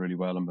he's playing really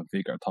well in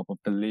Benfica, top of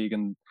the league,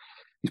 and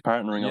he's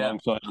partnering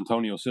alongside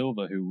Antonio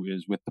Silva, who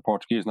is with the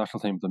Portuguese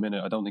national team at the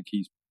minute. I don't think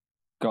he's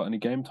got any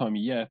game time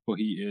yet, but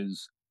he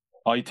is.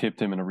 I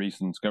tipped him in a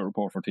recent scout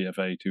report for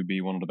TFA to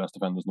be one of the best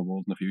defenders in the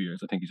world in a few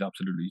years. I think he's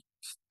absolutely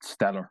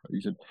stellar.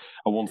 He's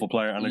a wonderful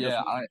player. And I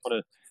want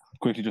to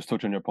quickly just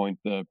touch on your point,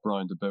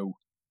 Brian, about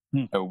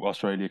how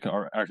Australia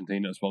or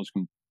Argentina, I suppose,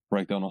 can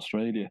break down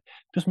Australia.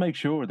 Just make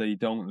sure they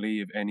don't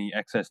leave any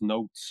excess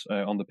notes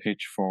on the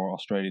pitch for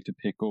Australia to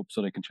pick up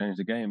so they can change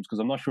the games. Because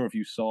I'm not sure if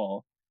you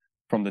saw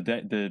from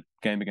the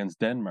game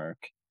against Denmark,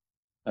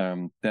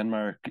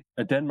 Denmark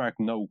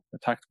note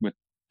attacked with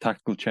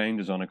tactical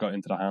changes on it got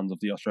into the hands of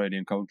the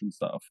Australian coaching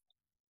staff,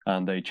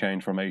 and they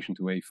changed formation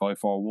to a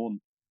 5-4-1,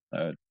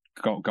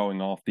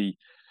 going off the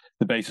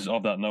basis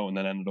of that note, and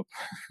then ended up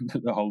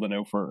holding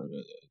out for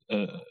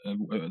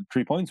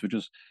 3 points, which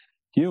is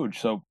huge.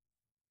 So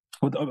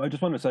I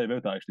just want to say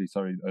about that, actually,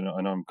 sorry, I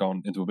know I'm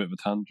going into a bit of a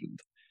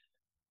tangent.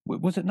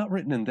 Was it not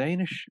written in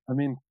Danish? I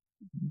mean,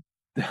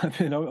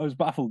 I was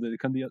baffled.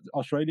 Can the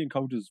Australian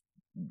coaches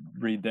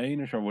read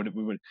Danish, or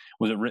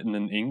was it written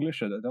in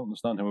English? I don't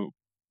understand how it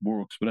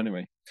works, but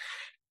anyway,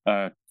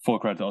 full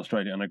credit to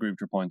Australia, and I agree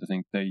with your point. I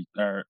think they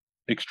are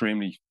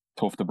extremely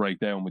tough to break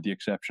down, with the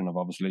exception of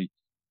obviously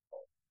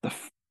the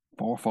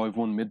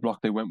 4-5-1 mid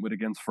block they went with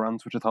against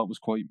France, which I thought was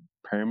quite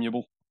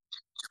permeable.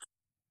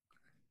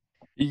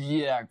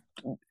 Yeah,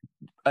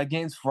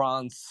 against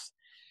France,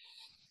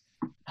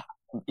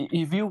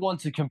 if you want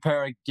to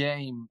compare a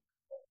game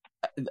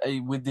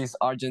with this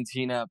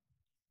Argentina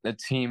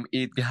team,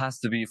 it has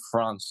to be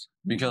France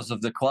because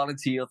of the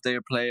quality of their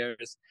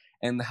players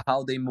and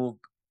how they move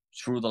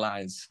through the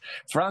lines.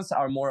 France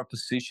are more a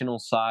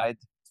positional side.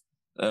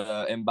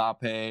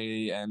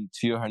 Mbappe and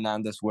Theo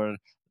Hernandez were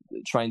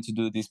trying to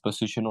do these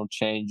positional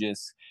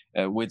changes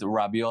with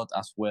Rabiot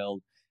as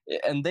well,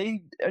 and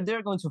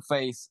they're going to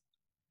face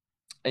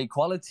a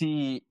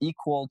quality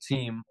equal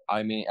team.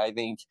 I mean, I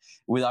think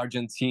with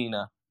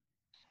Argentina,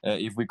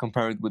 if we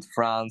compare it with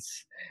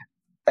France,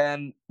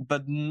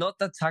 but not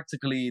that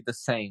tactically the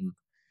same.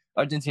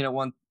 Argentina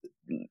want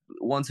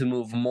to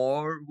move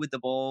more with the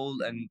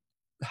ball and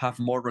have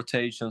more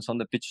rotations on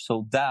the pitch,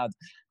 so that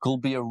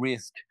could be a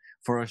risk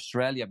for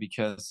Australia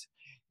because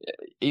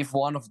if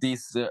one of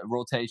these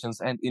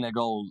rotations end in a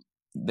goal,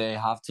 they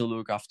have to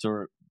look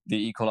after the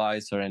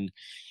equalizer. And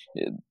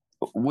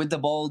with the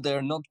ball,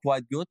 they're not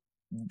quite good.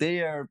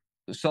 They are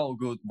so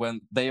good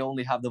when they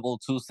only have the ball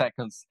 2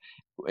 seconds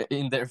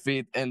in their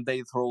feet and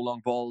they throw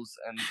long balls,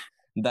 and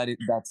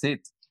that's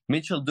it.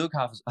 Mitchell Duke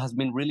has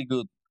been really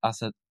good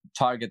as a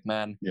target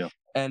man. Yeah.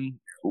 And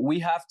we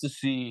have to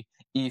see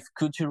if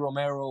Cuti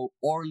Romero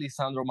or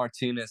Lisandro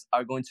Martinez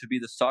are going to be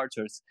the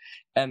starters.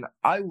 And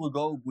I will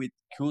go with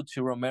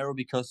Cuti Romero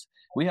because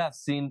we have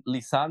seen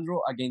Lisandro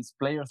against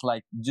players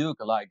like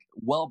Duke, like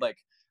Welbeck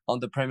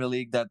on the Premier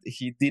League, that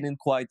he didn't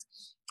quite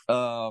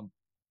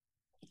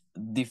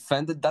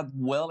defended that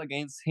well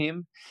against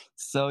him.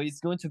 So it's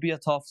going to be a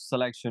tough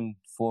selection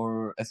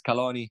for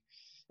Scaloni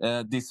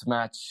this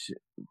match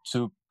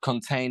to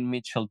contain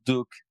Mitchell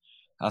Duke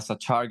as a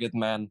target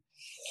man.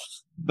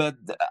 But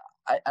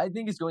I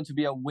think it's going to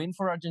be a win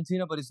for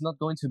Argentina, but it's not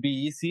going to be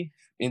easy.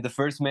 In the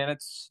first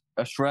minutes,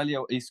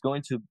 Australia is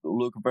going to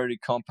look very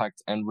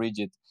compact and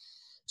rigid.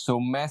 So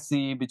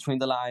Messi between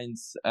the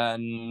lines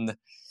and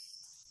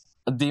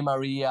Di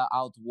Maria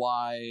out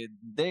wide,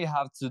 they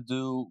have to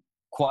do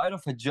quite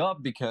of a job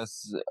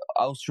because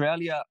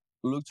Australia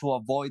look to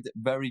avoid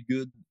very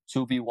good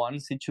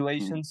 2v1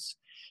 situations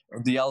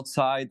on the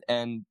outside,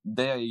 and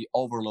they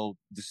overload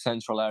the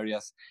central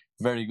areas.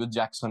 Very good.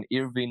 Jackson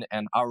Irvine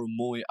and Aaron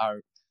Mui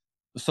are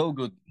so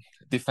good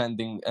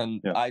defending,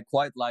 and I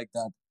quite like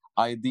that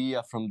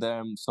idea from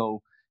them.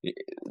 So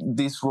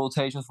this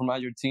rotation from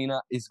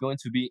Argentina is going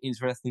to be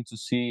interesting to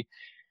see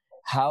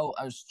how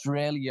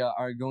Australia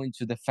are going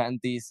to defend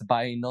this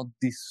by not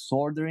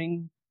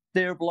disordering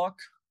their block.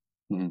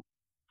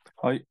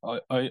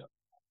 I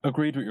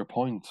agreed with your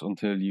point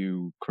until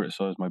you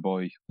criticised my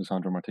boy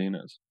Lisandro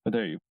Martinez. How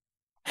dare you?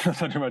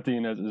 Lisandro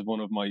Martinez is one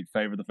of my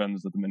favourite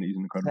defenders at the minute. He's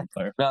an incredible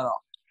player. No,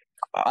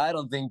 I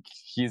don't think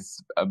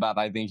he's bad.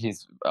 I think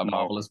he's a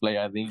marvelous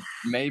player. I think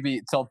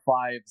maybe top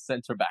 5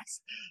 centre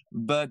backs.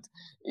 But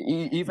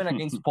even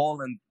against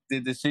Poland, the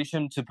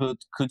decision to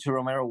put Cuti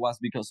Romero was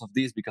because of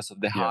this, because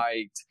of the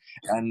height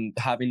and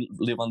having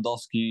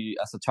Lewandowski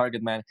as a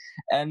target man.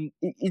 And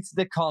it's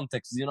the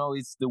context,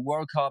 it's the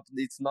World Cup.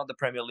 It's not the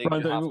Premier League.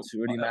 You have to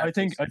really I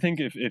think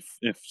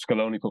if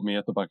Scaloni put me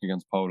at the back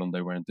against Poland,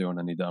 they weren't doing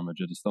any damage.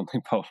 I just don't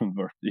think Poland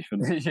were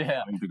even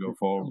trying to go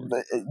forward.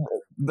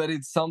 But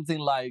it's something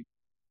like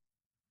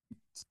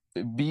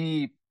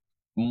be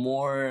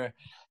more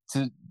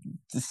to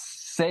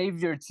save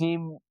your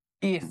team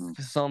if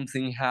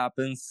something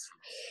happens.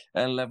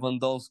 And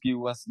Lewandowski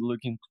was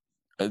looking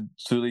to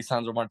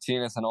Lisandro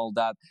Martinez and all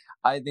that.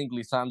 I think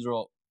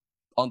Lisandro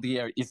on the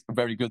air is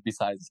very good.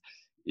 Besides,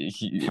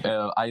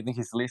 I think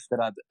he's listed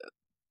at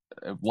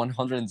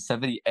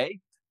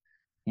 178.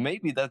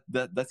 Maybe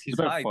that's his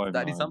height.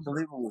 That is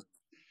unbelievable.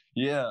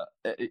 Yeah,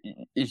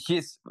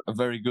 he's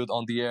very good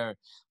on the air,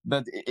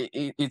 but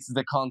it's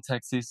the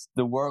context, it's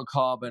the World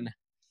Cup, and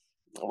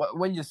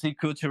when you see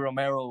Cuti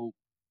Romero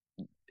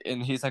in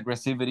his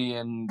aggressivity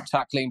and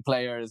tackling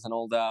players and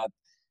all that,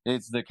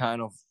 it's the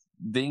kind of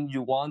thing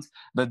you want.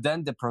 But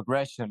then the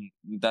progression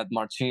that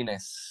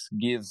Martinez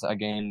gives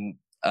again,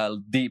 a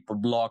deep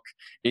block,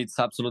 it's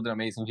absolutely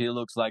amazing. He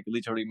looks like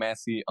literally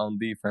Messi on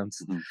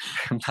defense,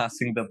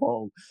 passing the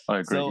ball. I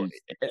agree. So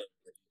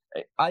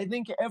I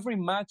think every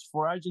match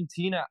for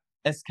Argentina,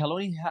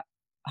 Scaloni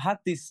had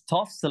this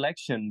tough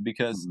selection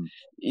because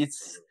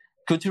it's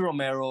Cuti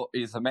Romero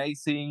is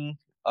amazing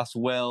as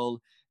well,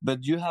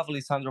 but you have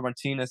Lisandro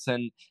Martinez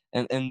and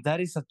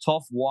that is a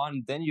tough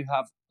one. Then you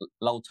have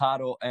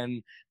Lautaro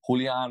and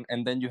Julian,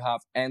 and then you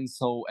have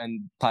Enzo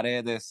and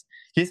Paredes.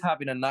 He's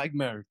having a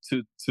nightmare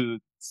to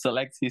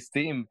select his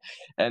team,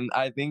 and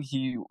I think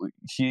he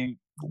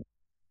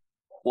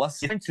was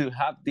going to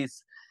have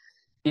this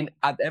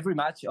at every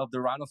match of the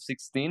round of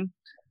 16.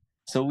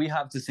 So we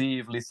have to see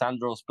if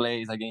Lisandro's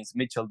plays against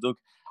Mitchell Duke.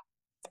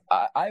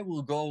 I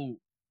will go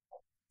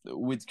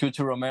with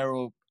Cuti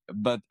Romero,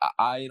 but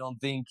I don't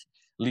think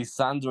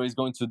Lisandro is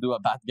going to do a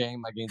bad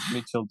game against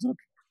Mitchell Duke.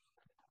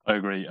 I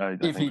agree.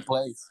 If he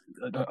plays.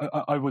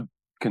 I would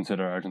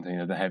consider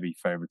Argentina the heavy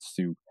favourites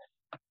to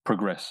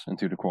progress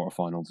into the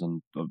quarterfinals,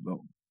 and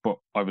but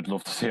I would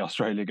love to see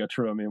Australia get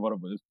through. I mean, what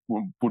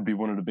would be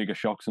one of the biggest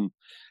shocks in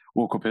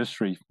World Cup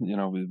history. You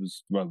know, it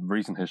was, well,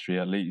 recent history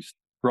at least.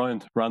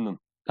 Brandon,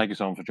 thank you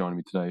so much for joining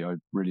me today. I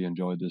really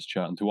enjoyed this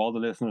chat. And to all the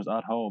listeners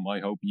at home, I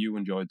hope you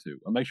enjoyed too.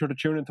 And make sure to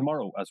tune in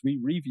tomorrow as we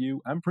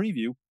review and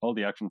preview all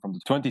the action from the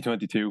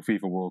 2022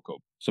 FIFA World Cup.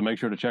 So make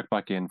sure to check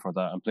back in for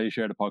that. And please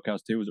share the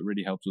podcast too, as it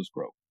really helps us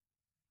grow.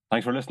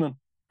 Thanks for listening,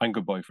 and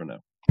goodbye for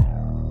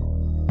now.